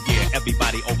 say yeah.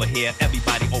 Everybody over here,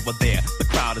 everybody over there. The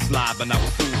crowd is live and I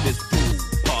will do this groove.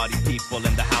 Party people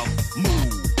in the house, move.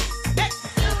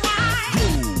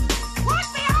 Groove.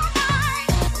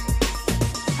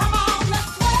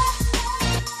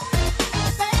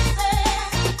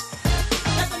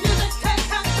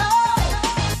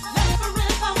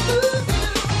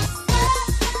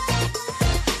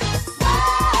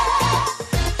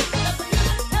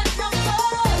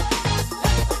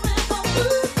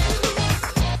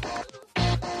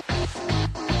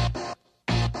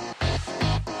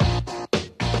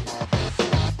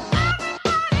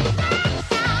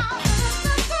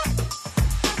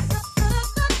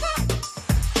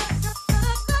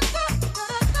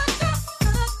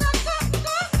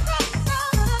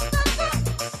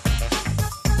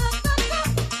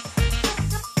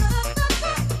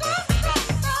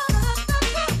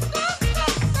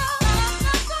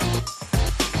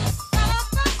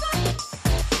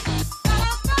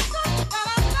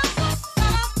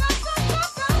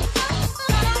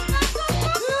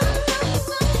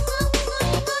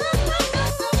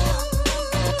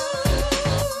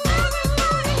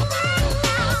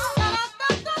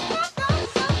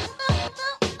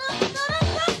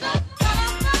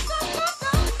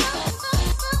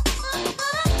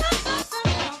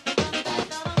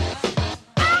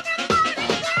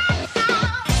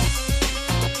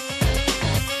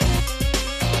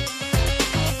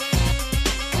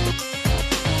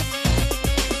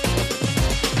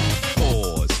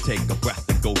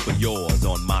 Yours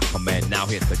on my command. Now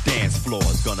hit the dance floor.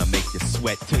 It's gonna make you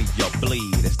sweat till you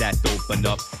bleed. Is that open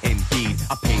up? Indeed,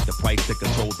 I paid the price to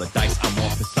control the dice. I'm more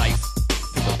precise.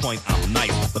 To the point, I'm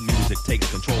nice. The music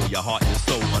takes control. Your heart and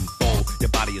soul unfold. Your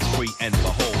body is free and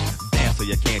behold. Dance so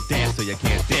you can't dance, so you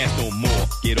can't dance no more.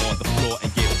 Get on the floor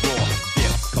and get raw.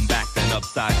 Dip, come back then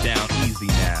upside down. Easy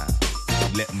now.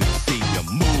 Let me see you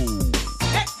move.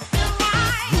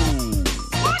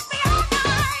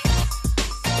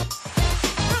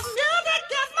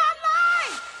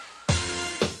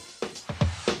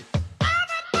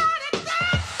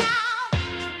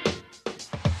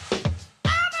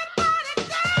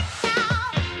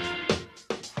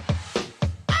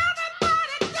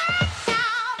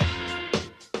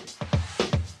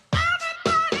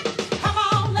 Come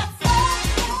on,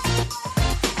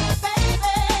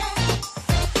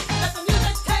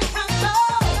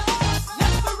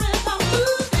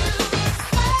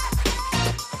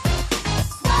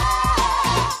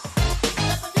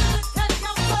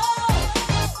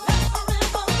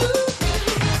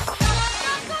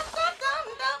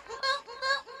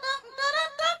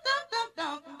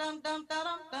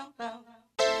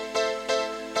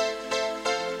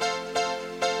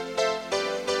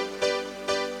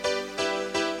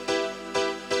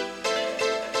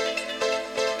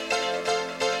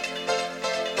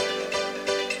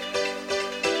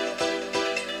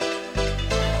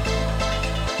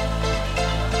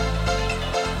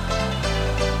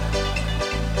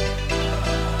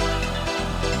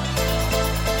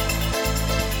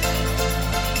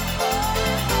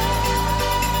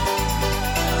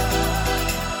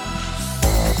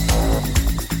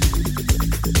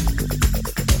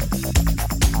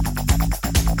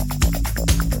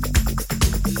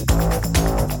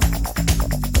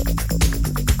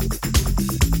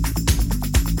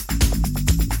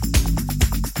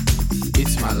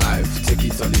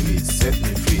 set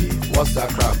me free. What's that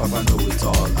crap? Papa know it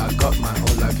all. I got my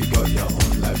own life, you got your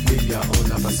own life. Live your own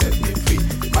life and set me free.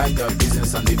 Mind your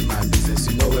business and live my business.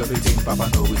 You know everything, Papa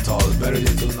know it all. Very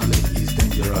little knowledge is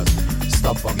dangerous.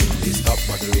 Stop bugging me, stop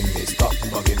bothering me, stop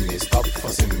bugging me, stop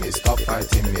fussing me, stop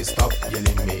fighting me, stop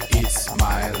yelling me. It's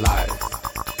my life.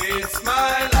 It's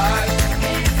my life.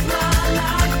 It's my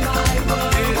life, my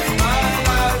world. It's my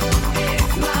life.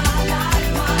 It's my life,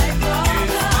 my world.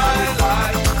 It's my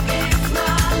life. It's my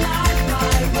life, my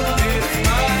world. It's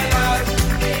my life.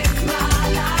 It's my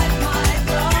life, my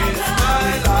world. It's my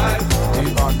life. Do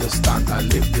you understand? I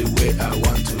live the way I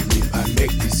want to live. I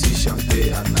make decisions day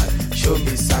and night. Show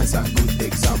me signs and good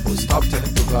examples. Stop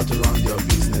telling people to run your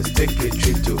business. Take a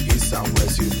trip to east and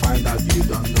west. You find out you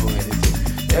don't know anything.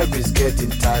 Everybody's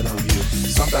getting tired of you.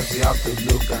 Sometimes you have to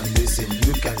look and listen.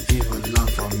 You can even learn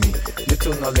from me.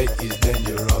 Little knowledge is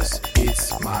dangerous.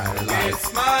 It's my life.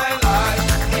 It's my life.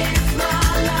 It's my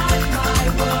life, my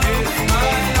world. It's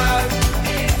my life.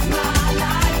 It's my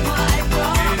life, my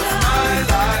world. It's my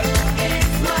life.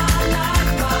 It's my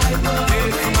life, my world.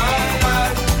 It's my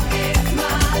life. It's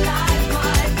my life,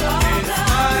 my world. It's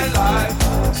my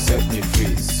life. Set me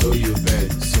free. So you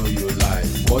bet, so you lie.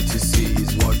 What you see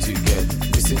is what you get.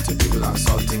 Listen to people and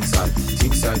saw things I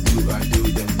do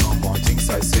them no more. Things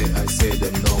I say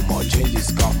them no more.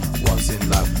 Changes come once in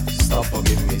life. Stop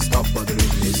bugging me, stop bothering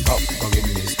me, stop bugging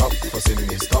me, stop fussing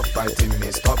me, stop fighting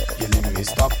me, stop yelling me,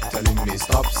 stop telling me,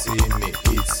 stop seeing me.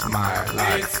 It's my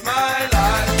life. It's my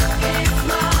life. It's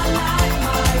my life,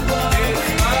 my world. It's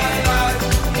my life.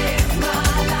 It's my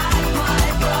life, my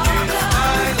world. It's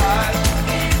my life.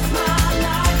 It's my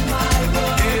life, my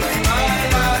world. It's my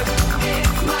life.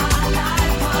 It's my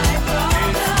life, my world.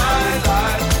 It's my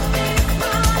life.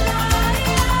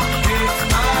 It's my life. It's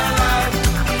my life.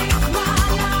 It's my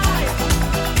life.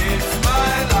 It's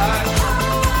my life.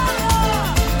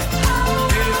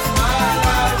 It's my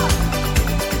life.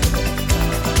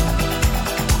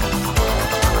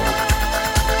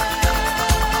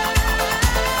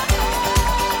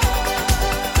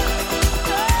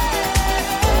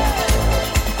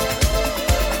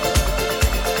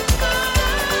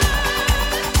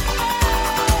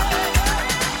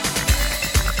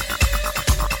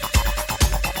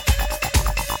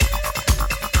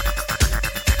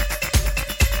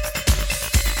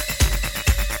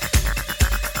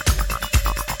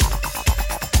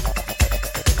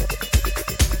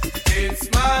 It's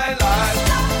my life.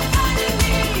 Stop fighting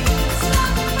me.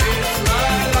 Stop fighting me.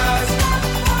 Stop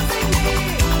forcing me.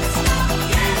 Stop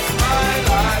it's my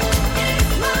life.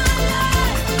 It's my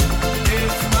life.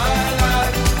 It's my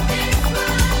life. It's my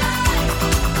life.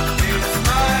 It's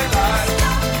my life.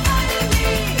 Stop fighting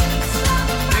me. Stop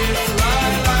it's my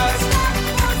life. Stop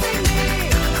forcing me.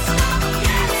 Stop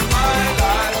it's my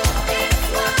life. It's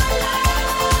my life.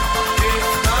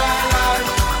 It's my life.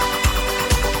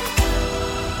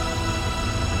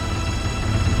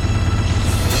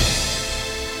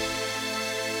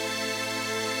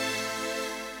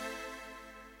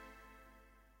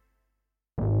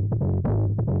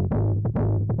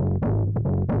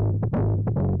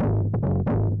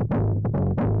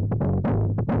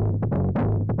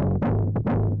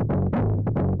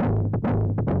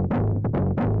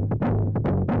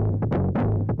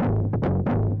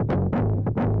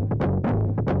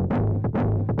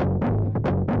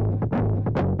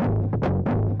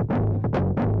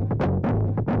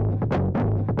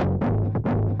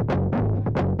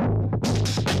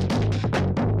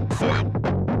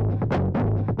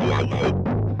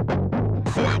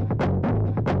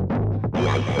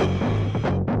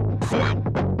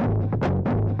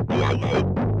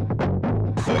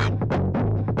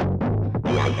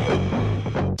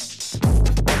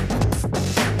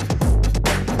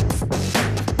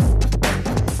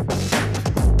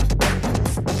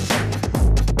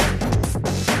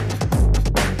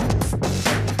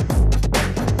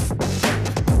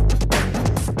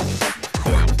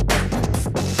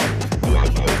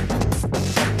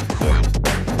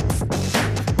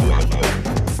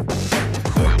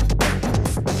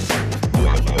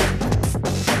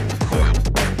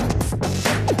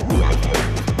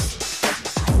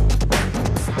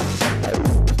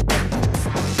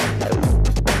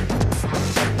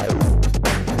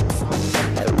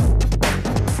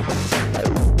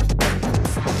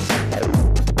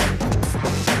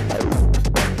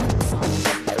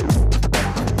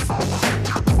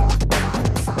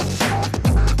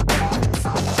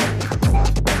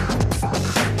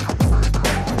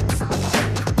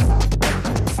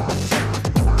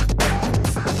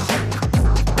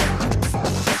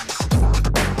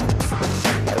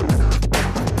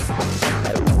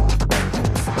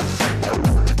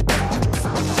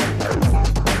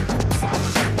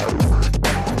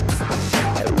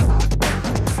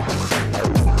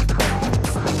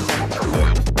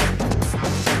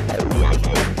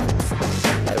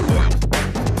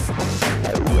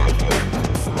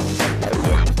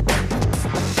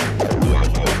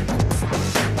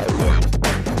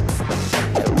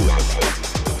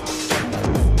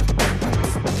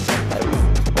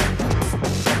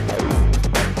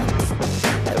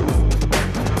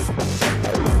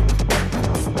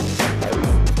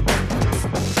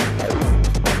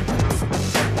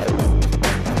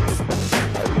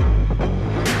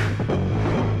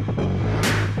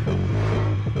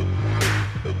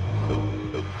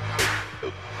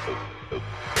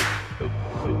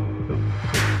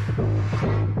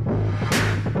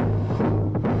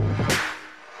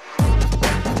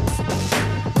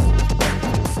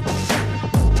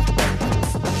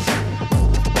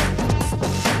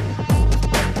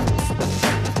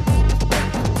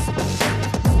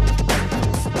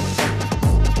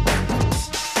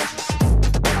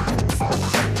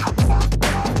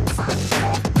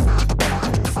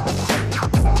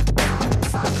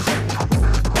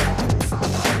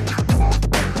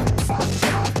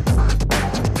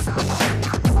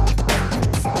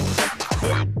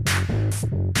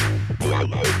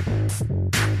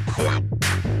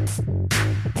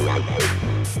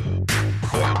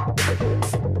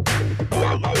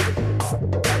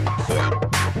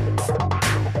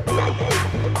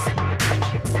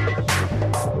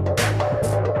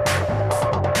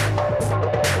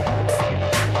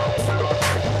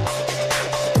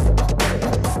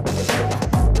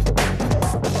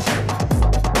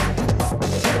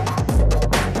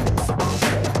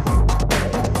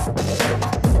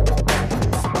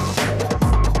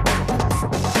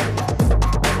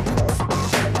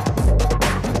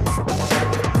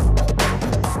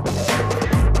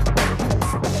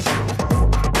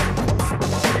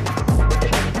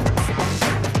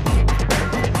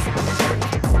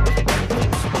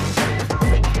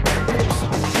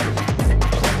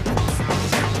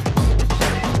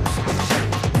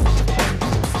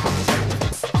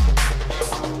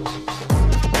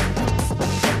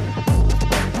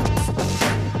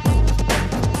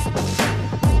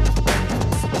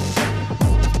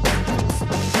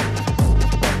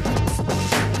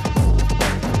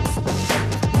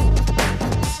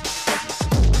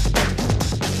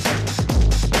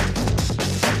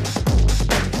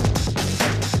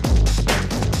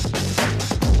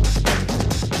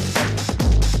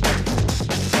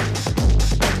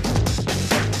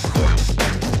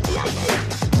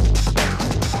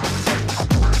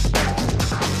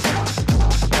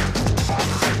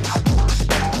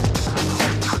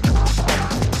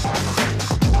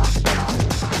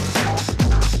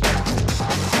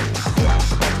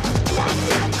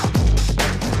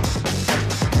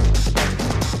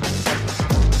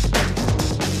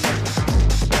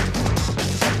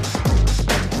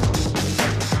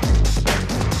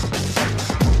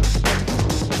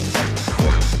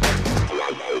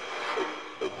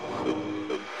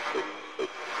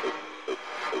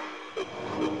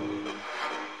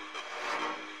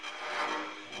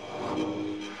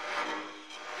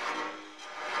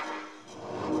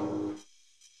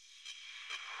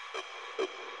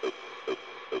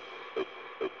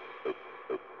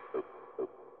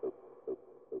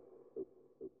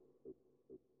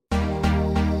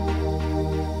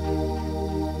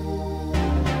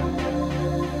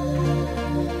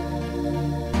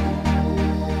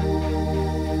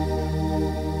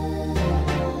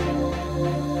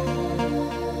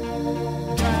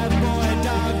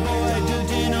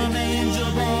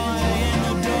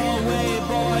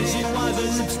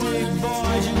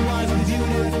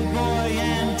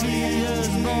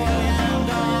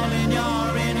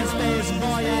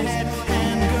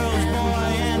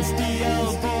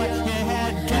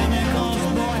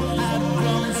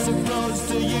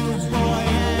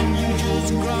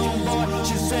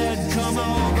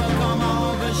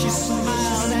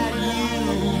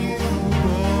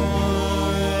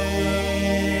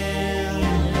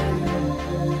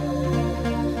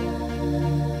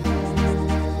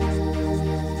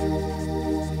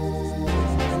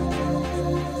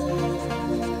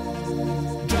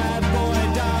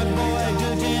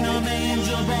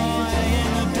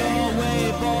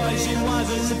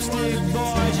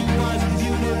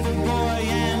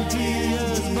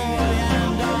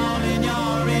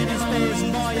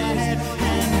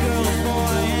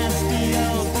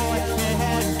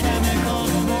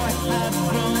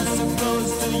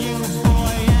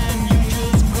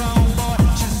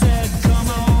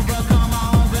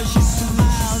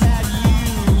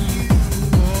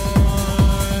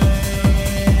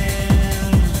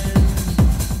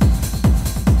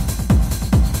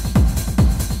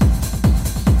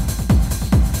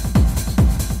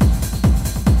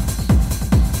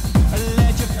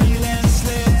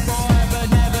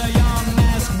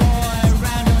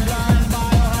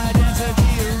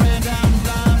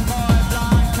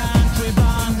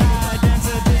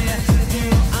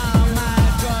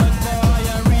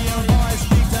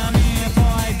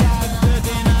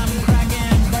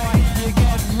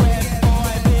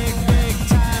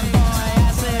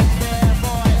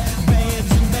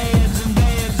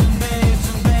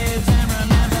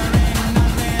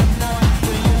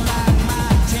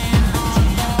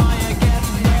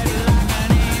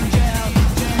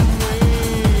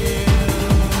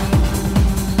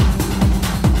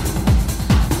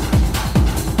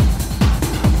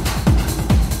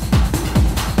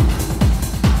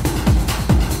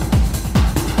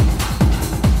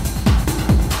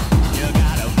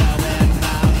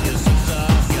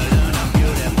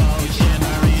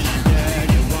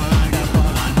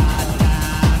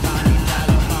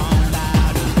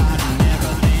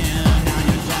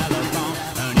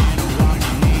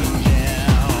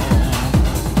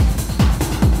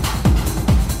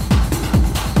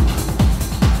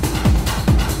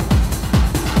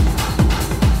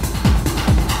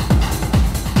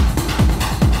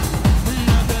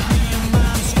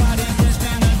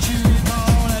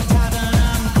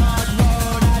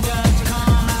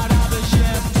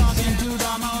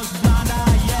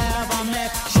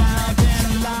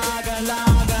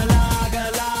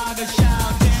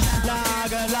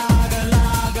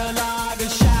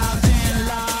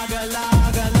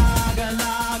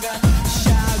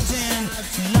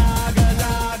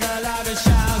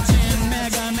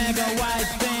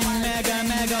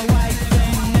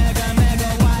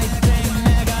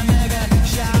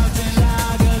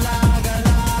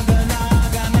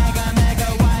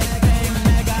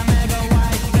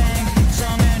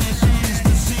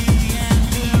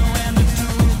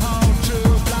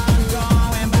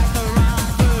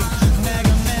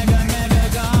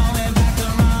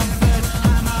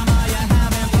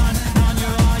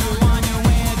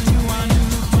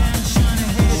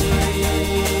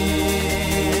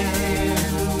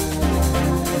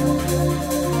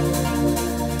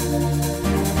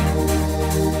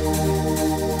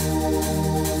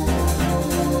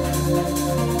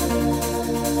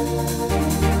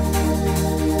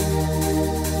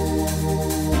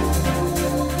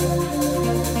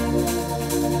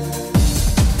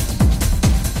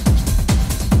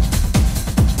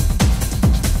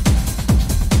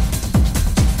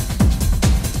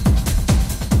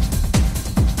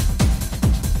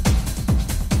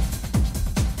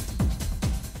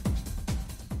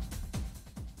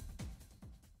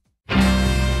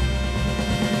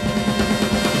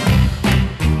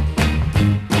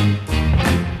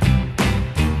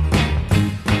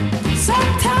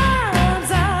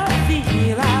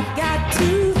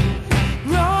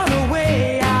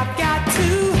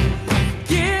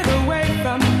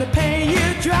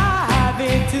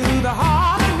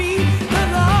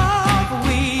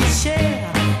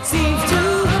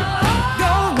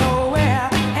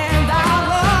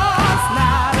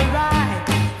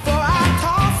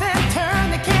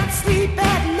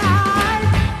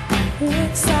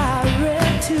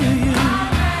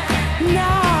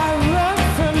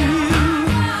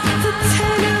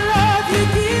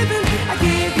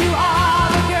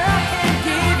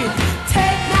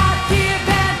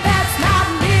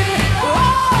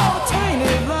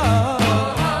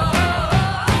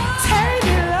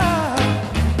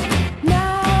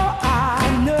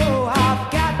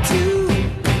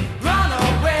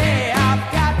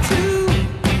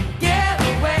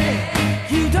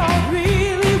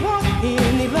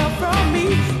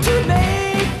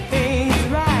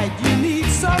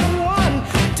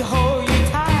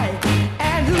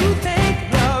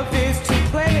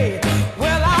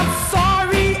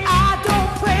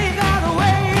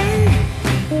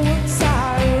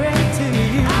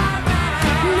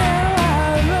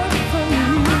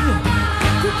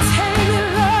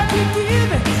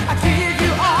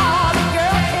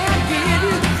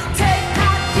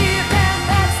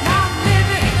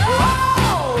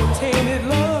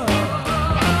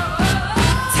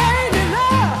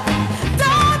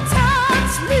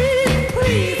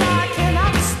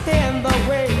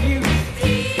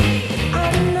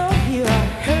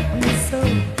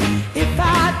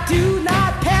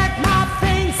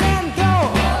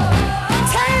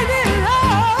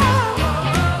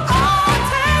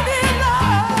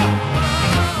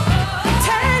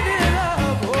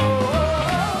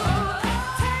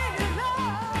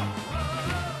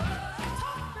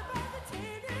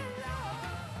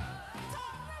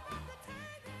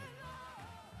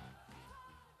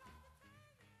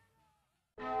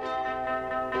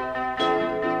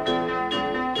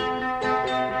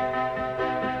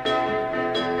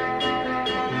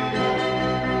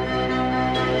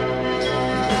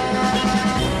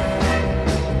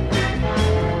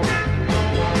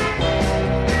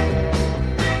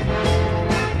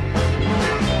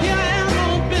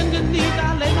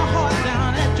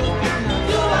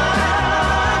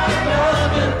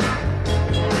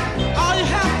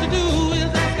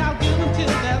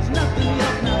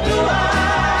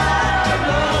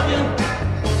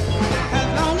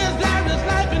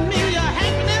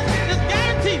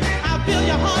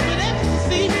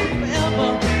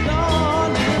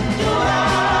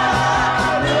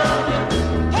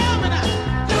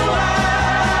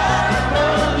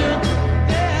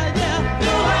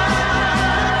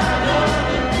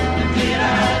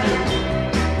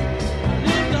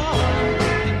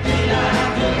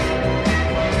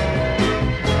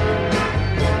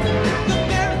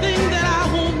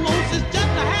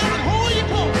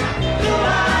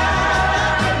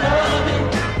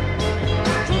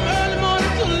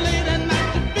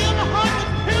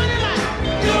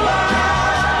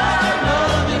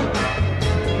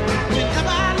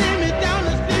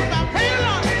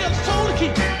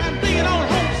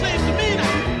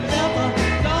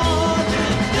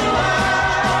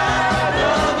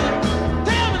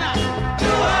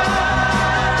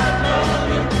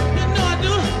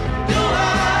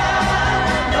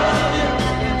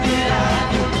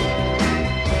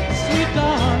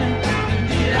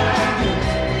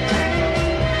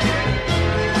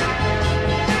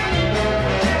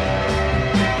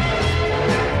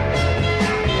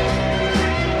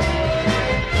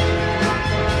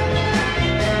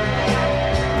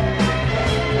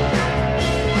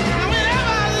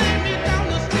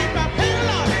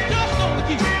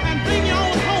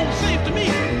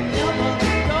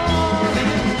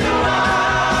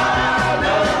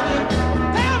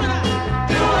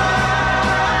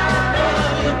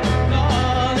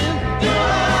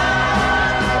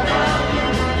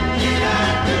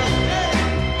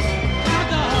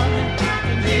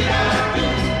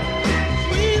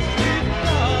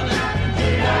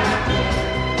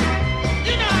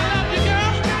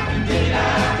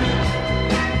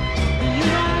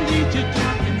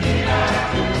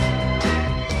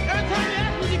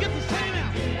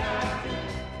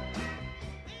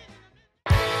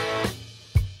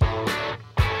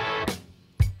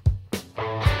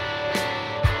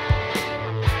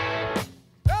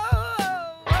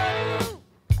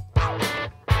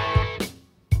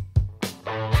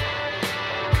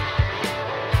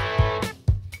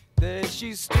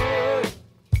 stood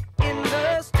in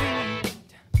the street,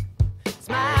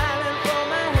 smiling from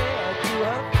her head to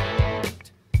her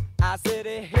feet. I said,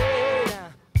 hey,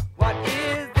 what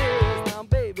is this? Now,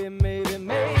 baby, maybe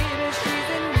she's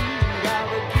in need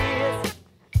of a kiss.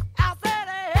 I said,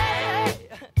 hey,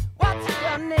 what's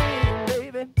your name,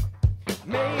 baby?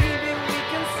 Maybe we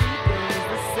can see things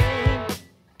the same.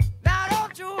 Now,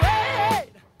 don't you wait,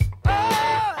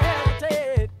 oh,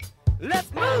 hesitate.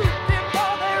 Let's move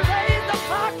before they raise the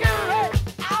parking rate.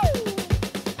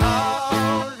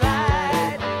 All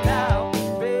right now,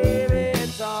 baby,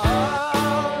 it's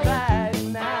all right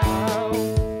now.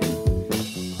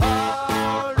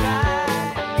 All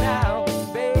right now,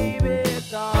 baby,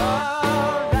 it's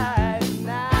all right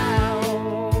now.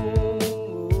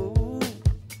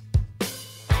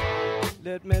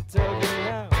 Let me tell you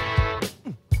now.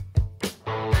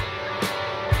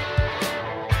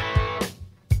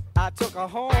 I took her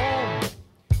home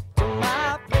to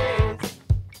my place,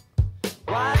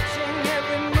 watching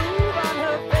every move on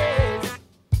her face.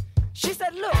 She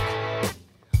said, look,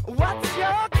 what's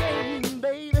your game,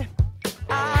 baby?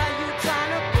 Are you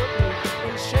trying to put me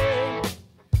in shame?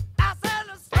 I said,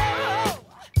 slow,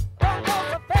 don't go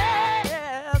so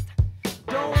fast.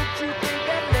 Don't you think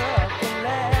that love can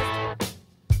last?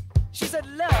 She said,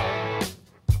 love,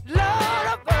 Lord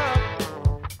above.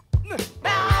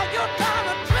 Now you're trying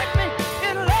to trick me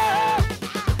in love.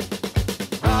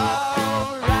 All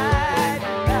right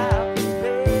now,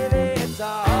 baby, it's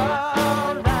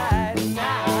all right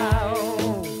now.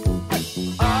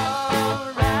 All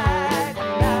right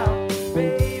now,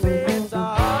 baby, it's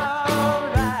all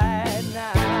right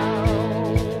now.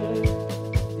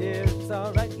 Yeah, it's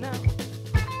all right now.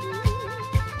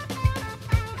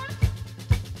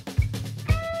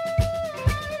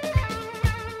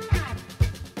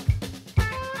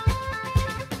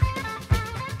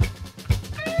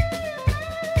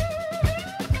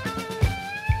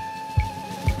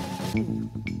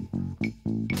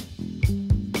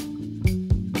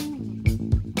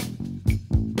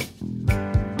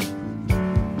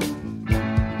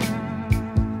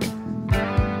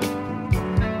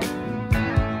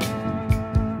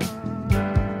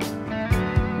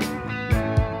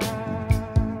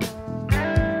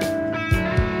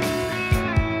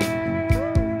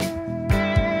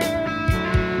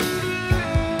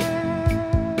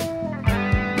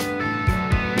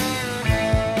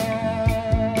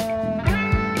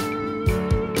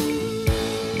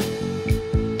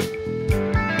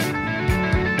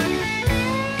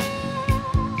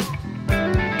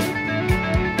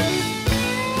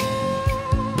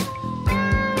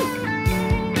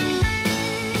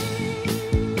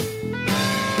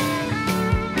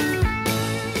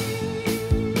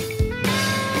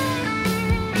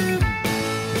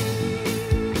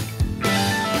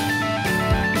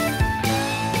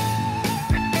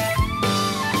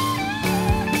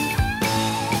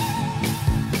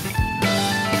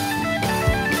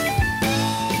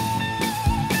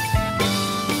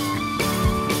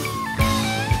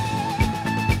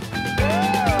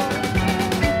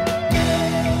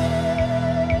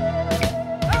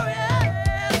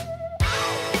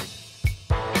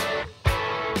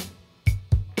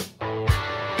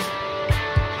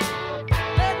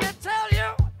 Let me tell you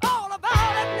all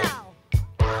about it now.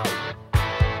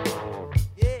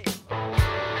 Yeah.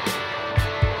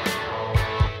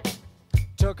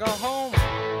 Took her home,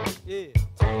 yeah,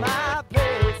 to my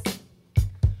place,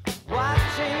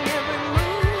 watching every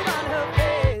move on her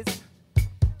face.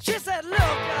 She said,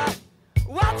 look,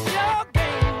 what's your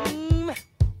game?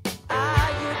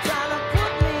 Are you trying to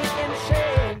put me in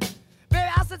shame? Baby,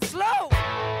 I said, slow,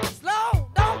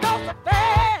 don't go so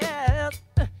fast.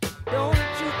 Don't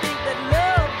you think that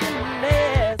love can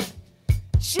last?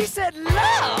 She said,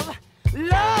 love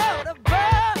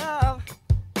above.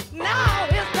 Now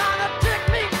it's trying to trick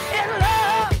me in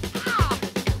love.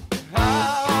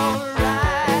 All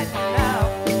right now,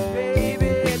 baby,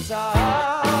 it's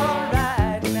all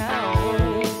right now.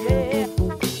 Yeah.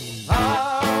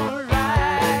 All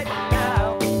right now,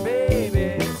 baby,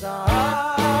 it's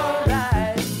all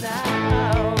right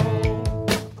now.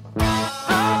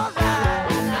 All right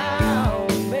now,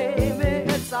 baby,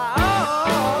 it's all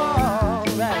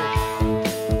right.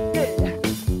 Yeah.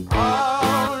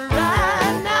 All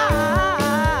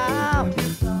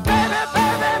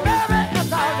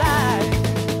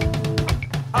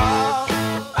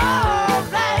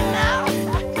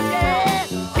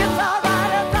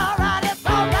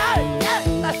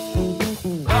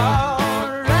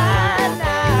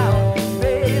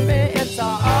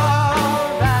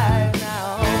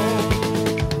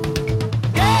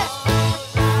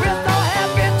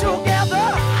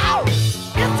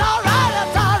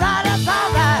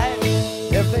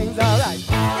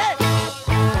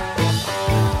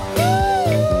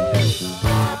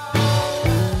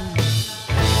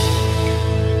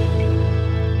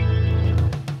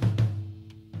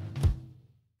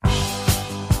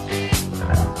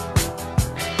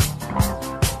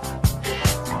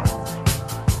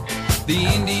The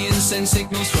Indians send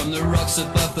signals from the rocks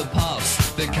above the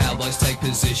pass. The cowboys take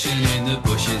position in the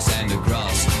bushes and the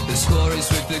grass. The squaw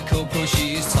is with the corporal,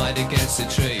 she is tied against a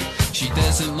tree. She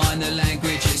doesn't mind the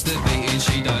language, it's the beating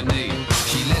she don't need.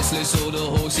 She lets loose all the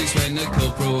horses when the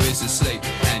corporal is asleep.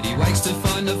 And he wakes to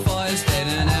find the fires dead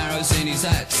and arrows in his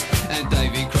axe. And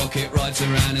Davy Crockett rides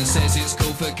around and says it's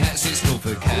cool for cats, it's cool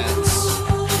for cats.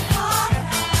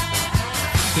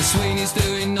 The Sweeney's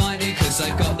doing 90 cause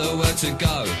they've got the work to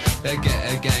go. They get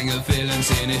a gang of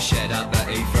villains in a shed up at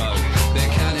Heathrow.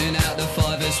 They're counting out the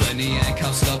fivers when the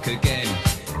handcuffs lock again.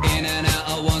 In and out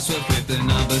of Wandsworth with the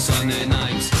numbers on their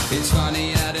names. It's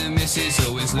funny how the missus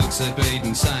always looks a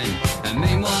bleeding sane. And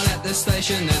meanwhile at the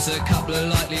station there's a couple of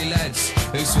likely lads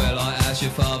who swear like how's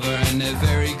your father, and they're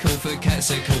very cool for cats,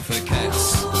 they're cool for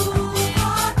cats.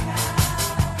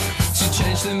 To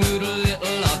change the mood a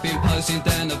little, I've been posing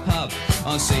down the pub.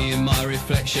 I'm seeing my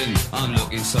reflection, I'm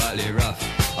looking slightly rough.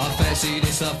 I fancy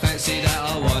this, I fancy that,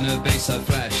 I wanna be so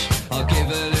flash. I'll give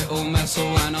a little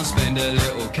muscle and I'll spend a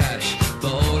little cash.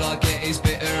 But all I get is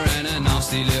bitter and a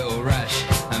nasty little rash.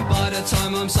 And by the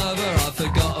time I'm sober I've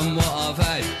forgotten what I've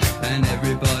had. And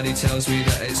everybody tells me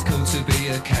that it's cool to be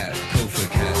a cat, cool for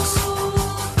cats.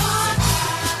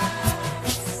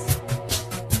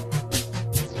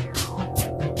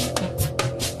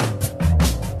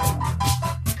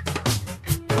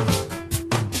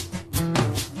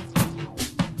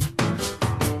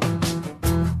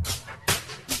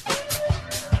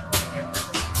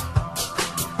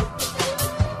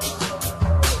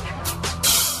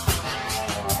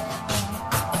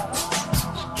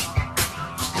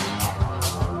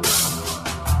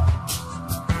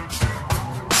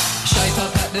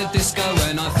 The disco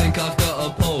when I think I've got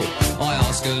a pull. I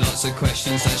ask her lots of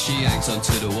questions as she hangs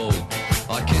onto the wall.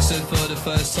 I kiss her for the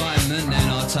first time and then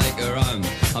I take her home.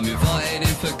 I'm invited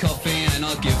in for coffee and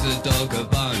I give the dog a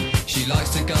bone. She likes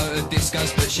to go to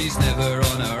discos but she's never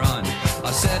on her own.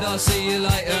 I said I'll see you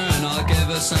later and I'll give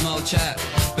her some old chat.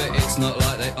 But it's not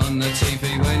like they on the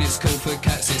TV when it's cool for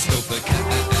cats, it's cool for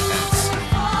cats.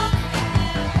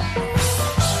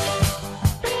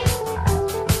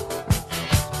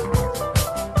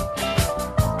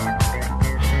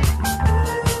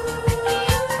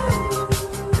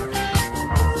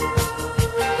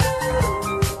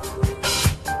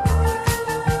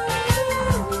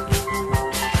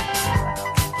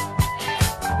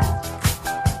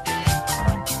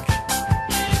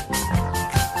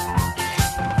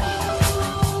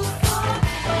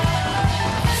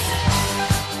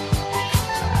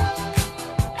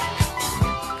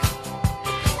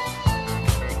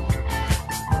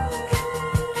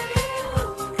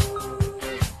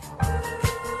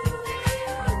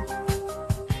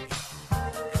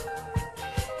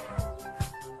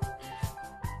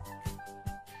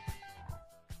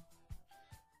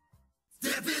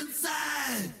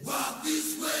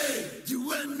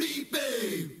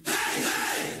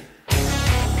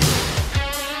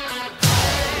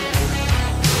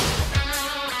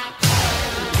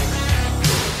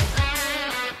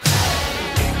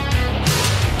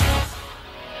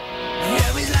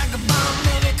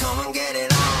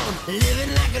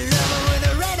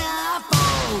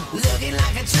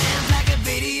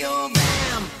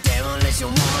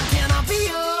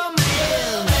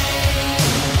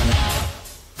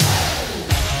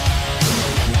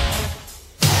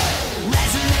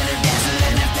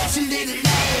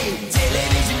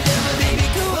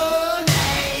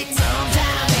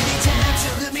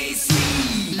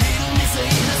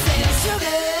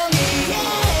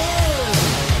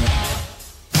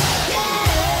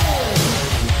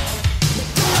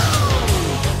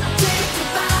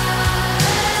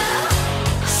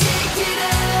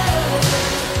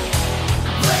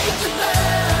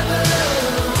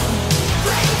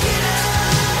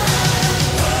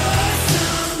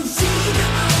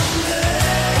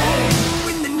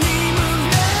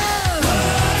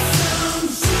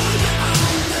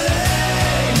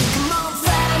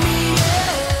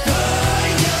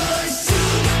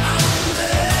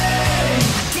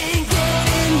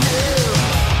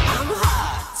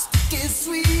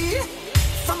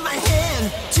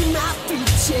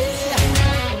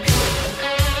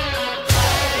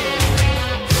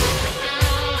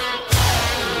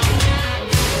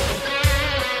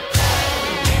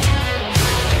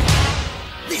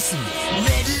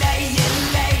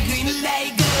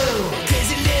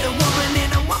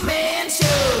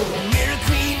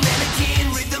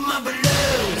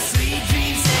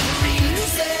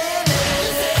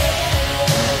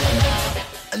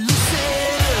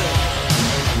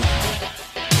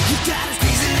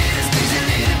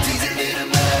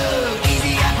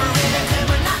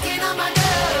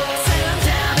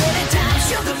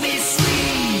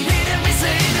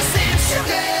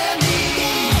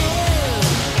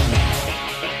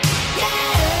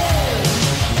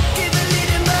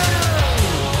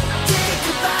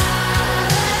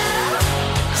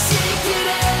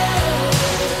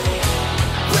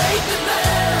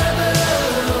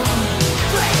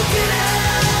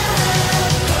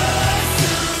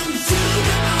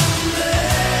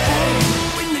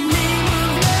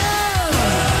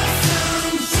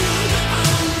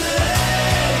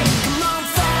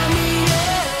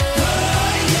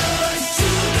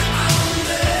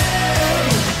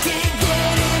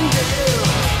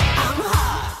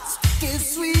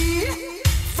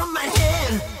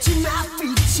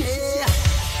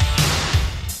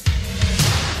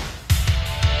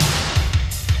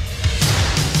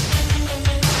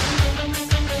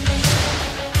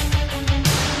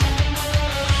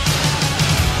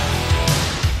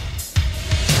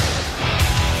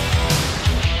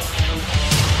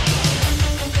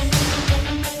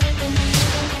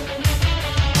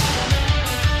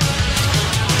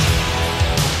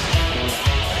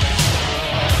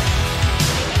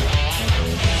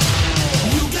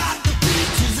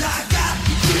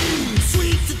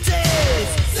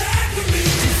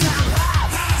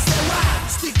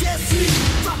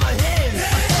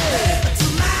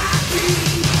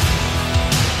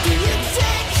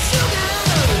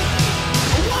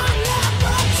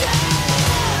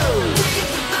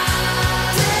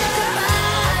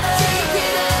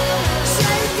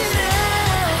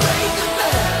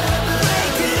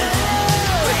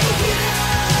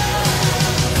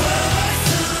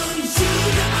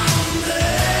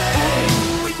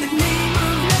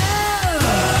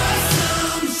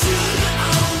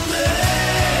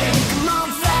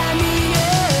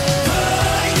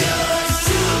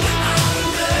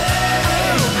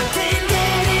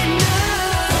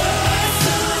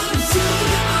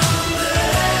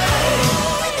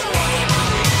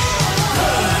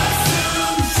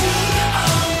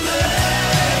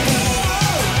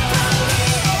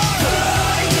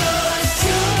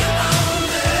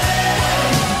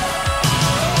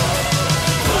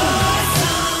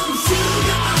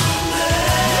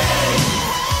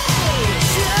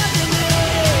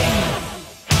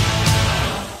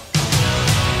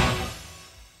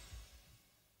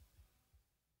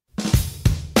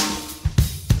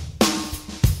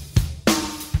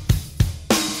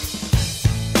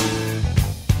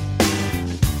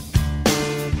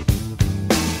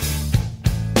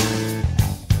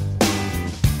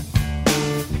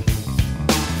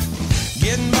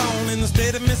 the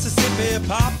state of Mississippi.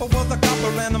 Papa was a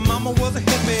copper and the mama was a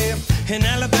hippie. In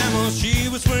Alabama, she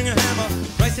was swinging a hammer.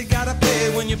 Price you gotta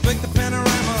pay when you break the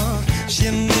panorama. She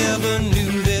never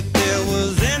knew that there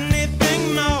was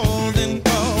anything more than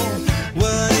gold.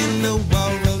 What in the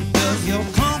world does your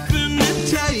company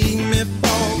take me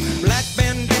for? Black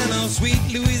bandana, sweet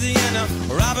Louisiana,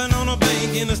 robbing on a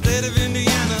bank in the state of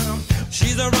Indiana.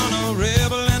 She's a runner,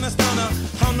 rebel and a stunner.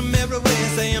 On the merry way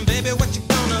saying, baby, what you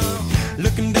gonna?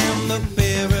 Looking down the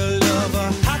barrel of a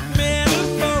hot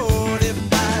metal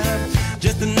 45.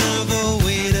 Just another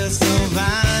way to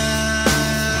survive.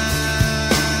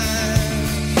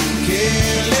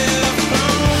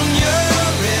 California,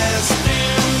 rest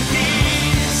in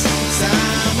peace.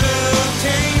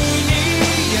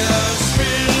 Simultaneous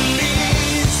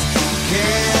release.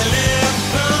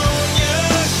 California,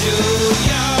 show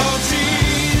your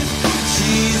teeth.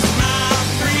 She's my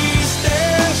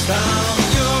priestess from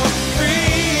your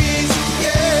priest.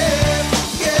 Yeah,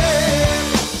 yeah.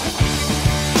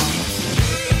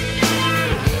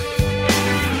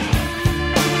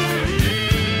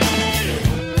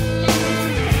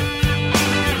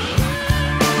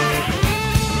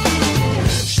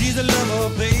 She's a lover,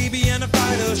 baby, and a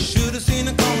fighter. Should've seen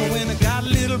it coming when it got a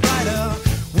little brighter.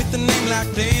 With a name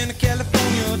like Diana,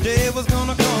 California, day was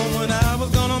gonna come when I was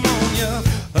gonna mourn ya.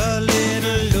 A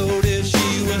little loaded,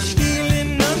 she was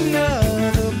stealing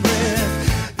another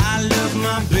breath. I love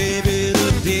my baby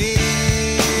to death.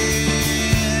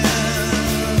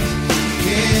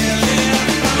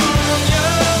 California,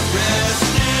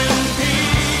 rest in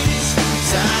peace.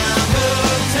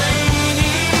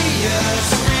 Simultaneous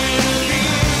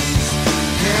release.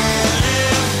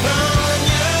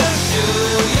 California, show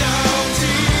your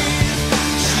teeth.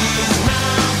 She's my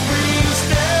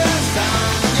priestess,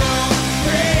 I'm your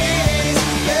praise.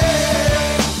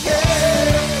 Yeah,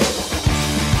 yeah.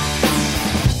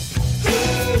 Who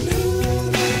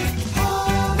knew that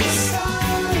all was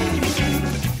silent?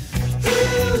 Who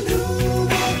knew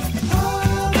that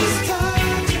all was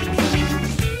time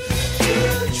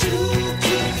to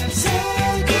say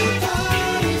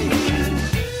goodbye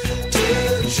to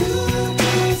you?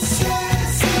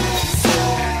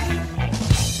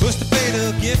 Push the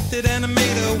fader, gifted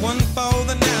animator, one for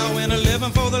the now and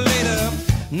 11 for the later.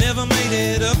 Never made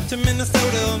it up to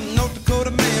Minnesota. North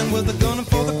Dakota man with a gun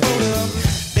for the quota.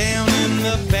 Down in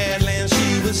the Badlands,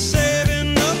 she was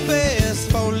saving the best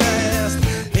for last.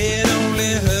 It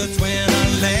only hurts when I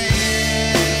laugh.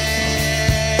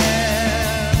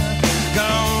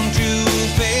 Gone too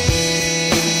fast.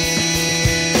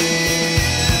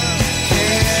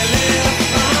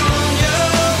 California,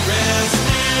 rest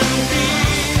in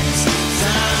peace.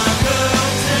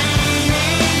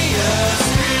 Simultaneous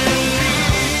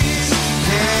release.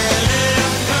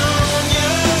 California,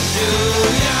 show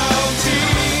your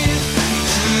teeth.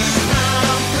 She's my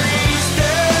priestess.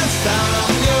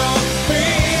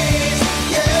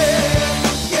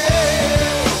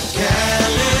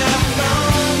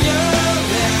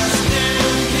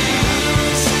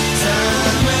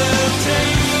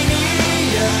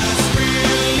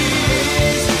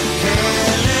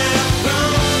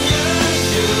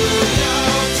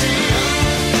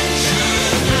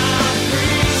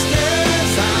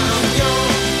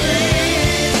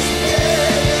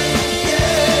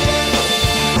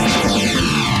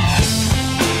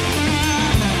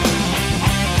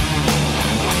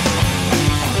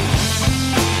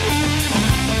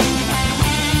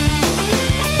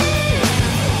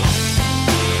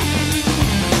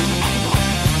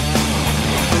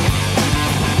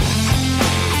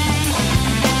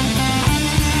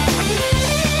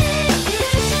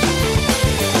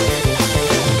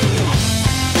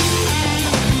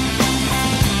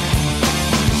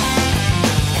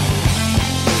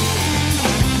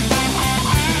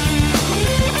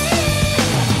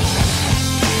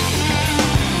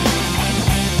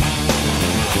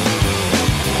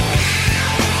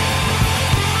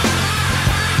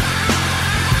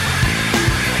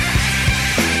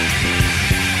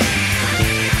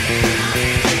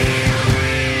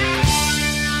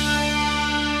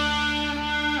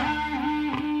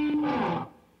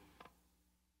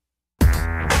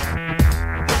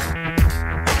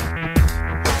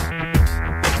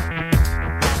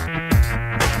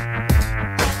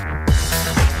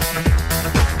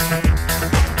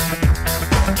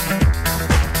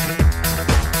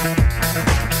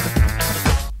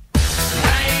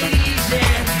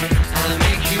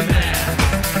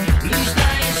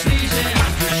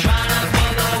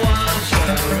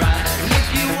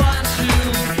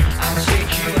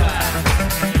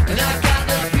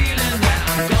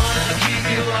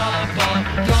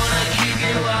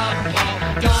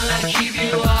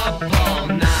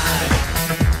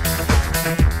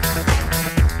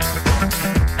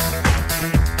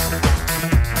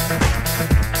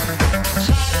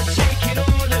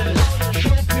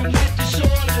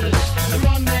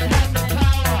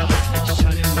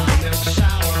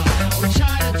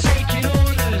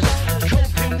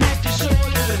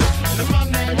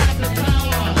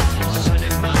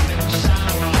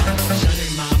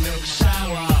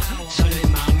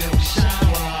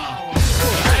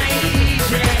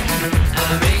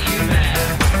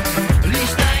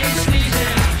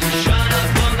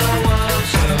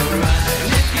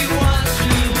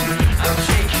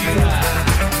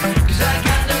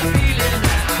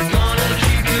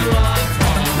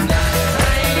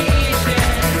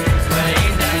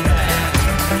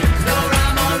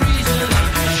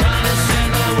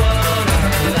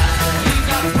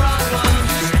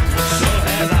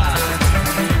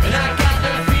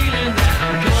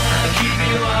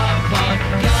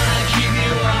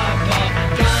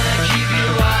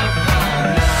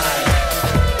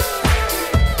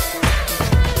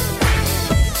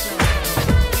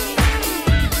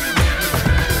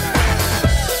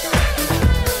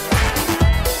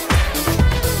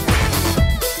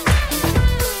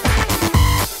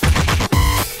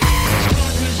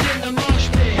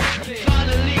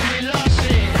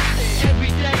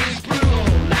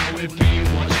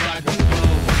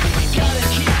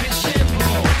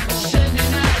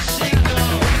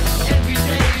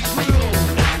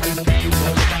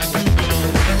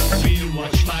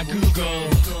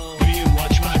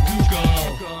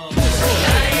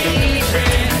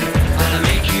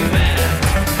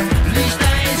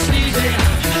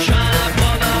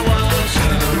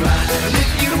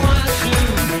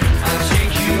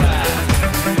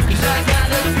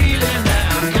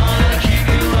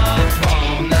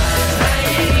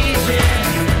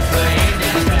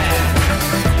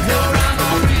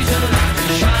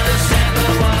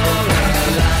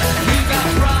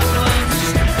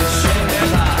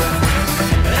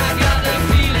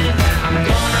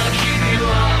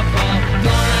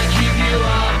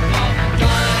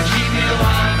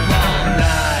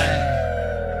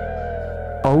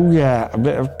 Oh yeah, a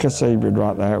bit of Kasabian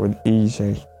right there with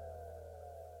Easy.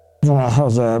 That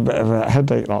was a bit of a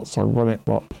headache, that song, wasn't it?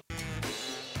 But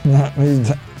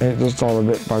it just all a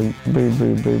bit by boom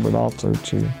boom boom with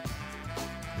auto-tune.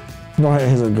 No, it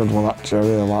is a good one actually, I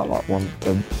really like that one.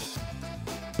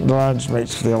 The line just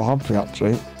makes you feel happy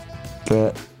actually.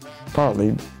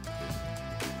 Apparently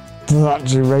there's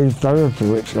actually rave therapy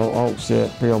which helps you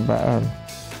feel better.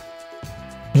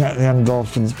 Get the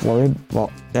endorphins flowing, but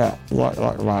yeah, like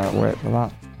right away for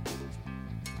that.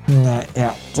 And,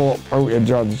 yeah, so hope you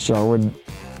enjoyed the show and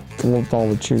loved all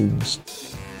the tunes.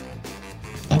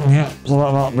 And yeah, so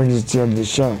that brings us to the end of the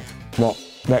show. But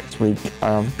next week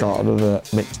I have got another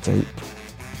mixtape.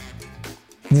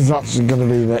 This is actually going to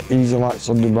be the Easy Like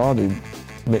Sunday Morning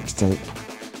mixtape,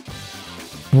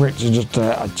 which is just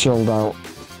a chilled out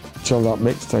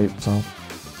mixtape. So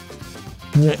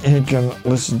you can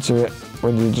listen to it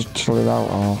when you're just chilling out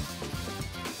or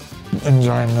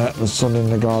enjoying the sun in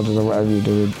the garden or whatever you're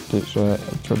doing. It's a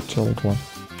chilled one.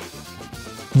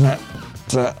 Yeah,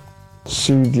 to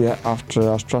soothe you after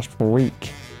a stressful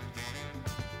week.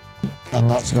 And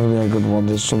that's going to be a good one.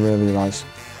 There's some really nice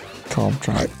calm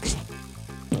tracks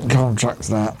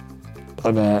there.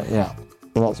 And yeah,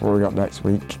 so that's what we got next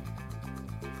week.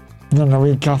 And then the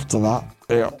week after that,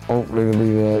 hopefully there'll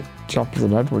be the Choppers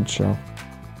and Edwards show,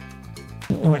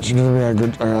 which is going to be a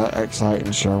good,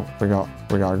 exciting show. We got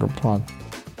a good plan.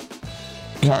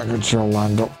 Got a good show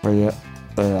lined up for you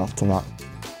after that.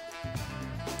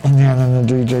 And yeah, then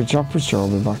the DJ Choppers show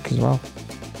will be back as well.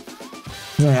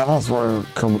 Yeah, that's what we've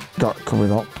got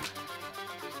coming up.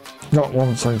 Got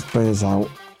one song to play us out.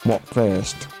 What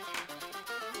first?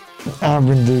 I've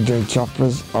been DJ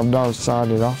Choppers. I'm now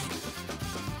signing off.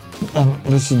 And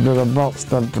this has been a Box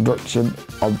Them production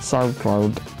on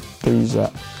SoundCloud,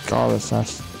 Deezer,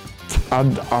 RSS,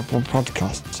 and Apple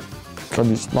Podcasts. On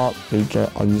your smart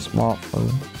speaker on your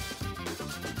smartphone.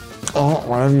 Or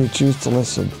wherever you choose to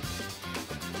listen.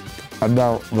 And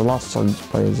now the last song to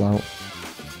play us out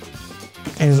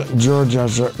is George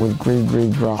Ezra with Green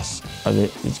Green Grass, and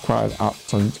it's quite an apt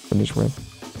song to finish with.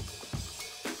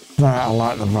 I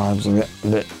like the vibes of it,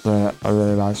 and it's a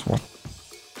really nice one.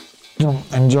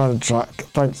 Enjoy the track,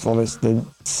 thanks for listening,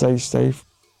 stay safe,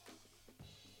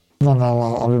 and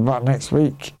I'll be back next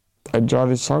week. Enjoy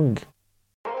the song.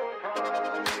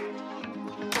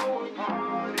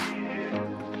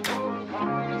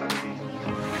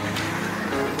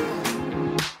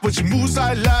 But she moves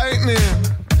like lightning,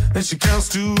 and she counts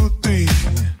to 3.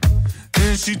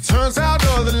 Then she turns out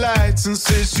all the lights and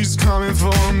says she's coming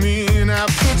for me. Now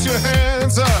put your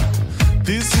hands up,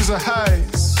 this is a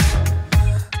heist.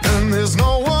 And there's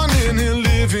no one in here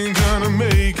living gonna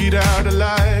make it out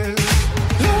alive.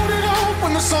 Load it up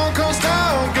when the sun comes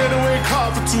down, getaway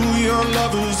car for 2 young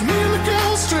lovers. Me and the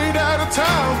girl straight out of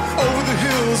town, over the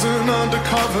hills and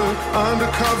undercover,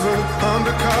 undercover,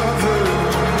 undercover.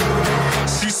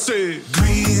 She said,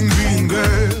 green, green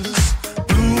grass,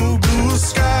 blue, blue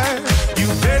sky. You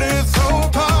better throw a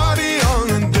party on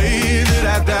the day that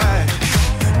I die.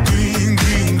 Green,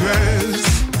 green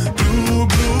grass, blue,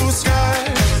 blue sky.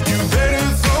 You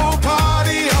better throw a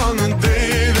party on the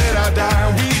day that I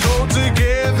die. We go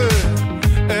together,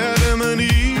 Adam and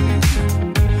Eve.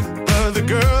 But the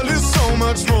girl is so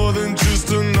much more than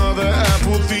just another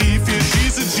apple thief. Yeah,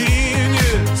 she's a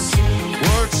genius.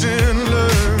 Watch and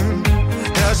learn.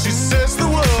 She sets the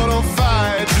world on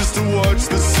fire just to watch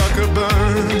the sucker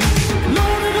burn.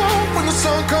 Load it up when the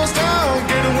sun comes down,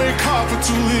 getaway car for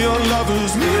 2 young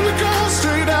lovers. Me and the girl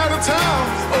straight out of town,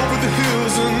 over the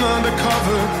hills and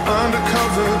undercover,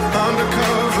 undercover,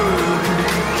 undercover.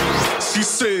 She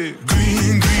said,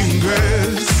 green, green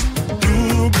grass,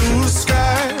 blue, blue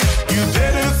sky. You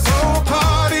better throw a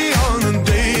party on the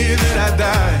day that I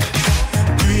die.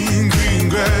 Green, green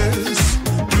grass,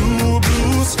 blue,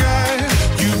 blue sky.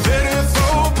 Better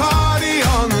throw a party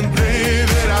on the day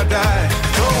that I die.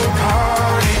 Throw a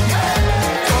party,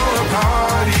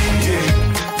 yeah.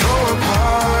 Throw a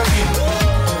party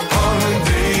on the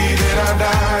day that I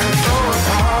die. Throw a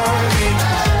party,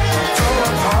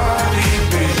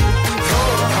 babe. Throw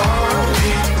a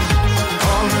party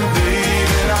on the day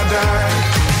that I die.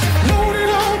 Load it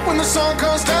up when the sun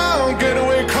comes down,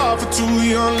 getaway car for 2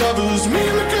 young lovers. Me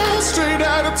and the girl straight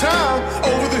out of town,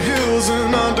 over the hills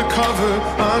and undercover,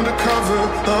 undercover,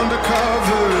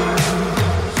 undercover.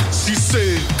 She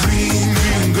said, green,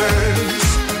 green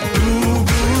grass, blue,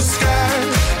 blue sky.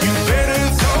 You better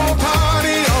throw a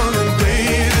party on the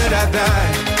day that I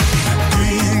die.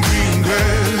 Green, green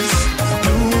grass,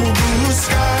 blue, blue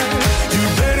sky. You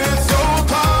better throw a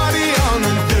party on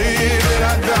the day that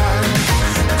I die.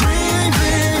 Green,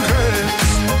 green grass,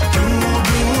 blue,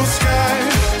 blue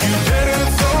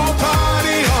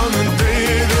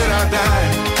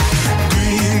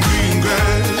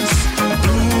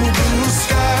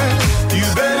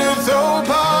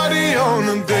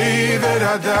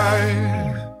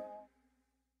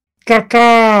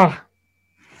Caca!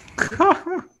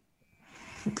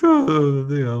 Oh,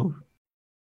 dear.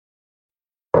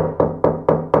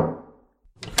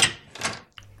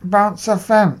 Bounce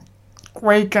FM,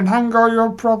 where you can hang all your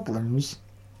problems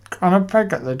on a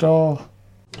peg at the door.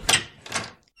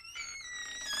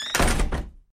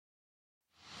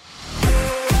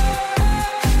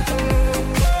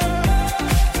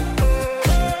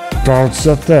 Bounce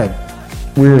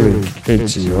FM, really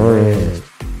into your head.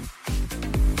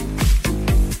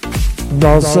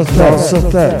 Bounce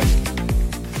FM.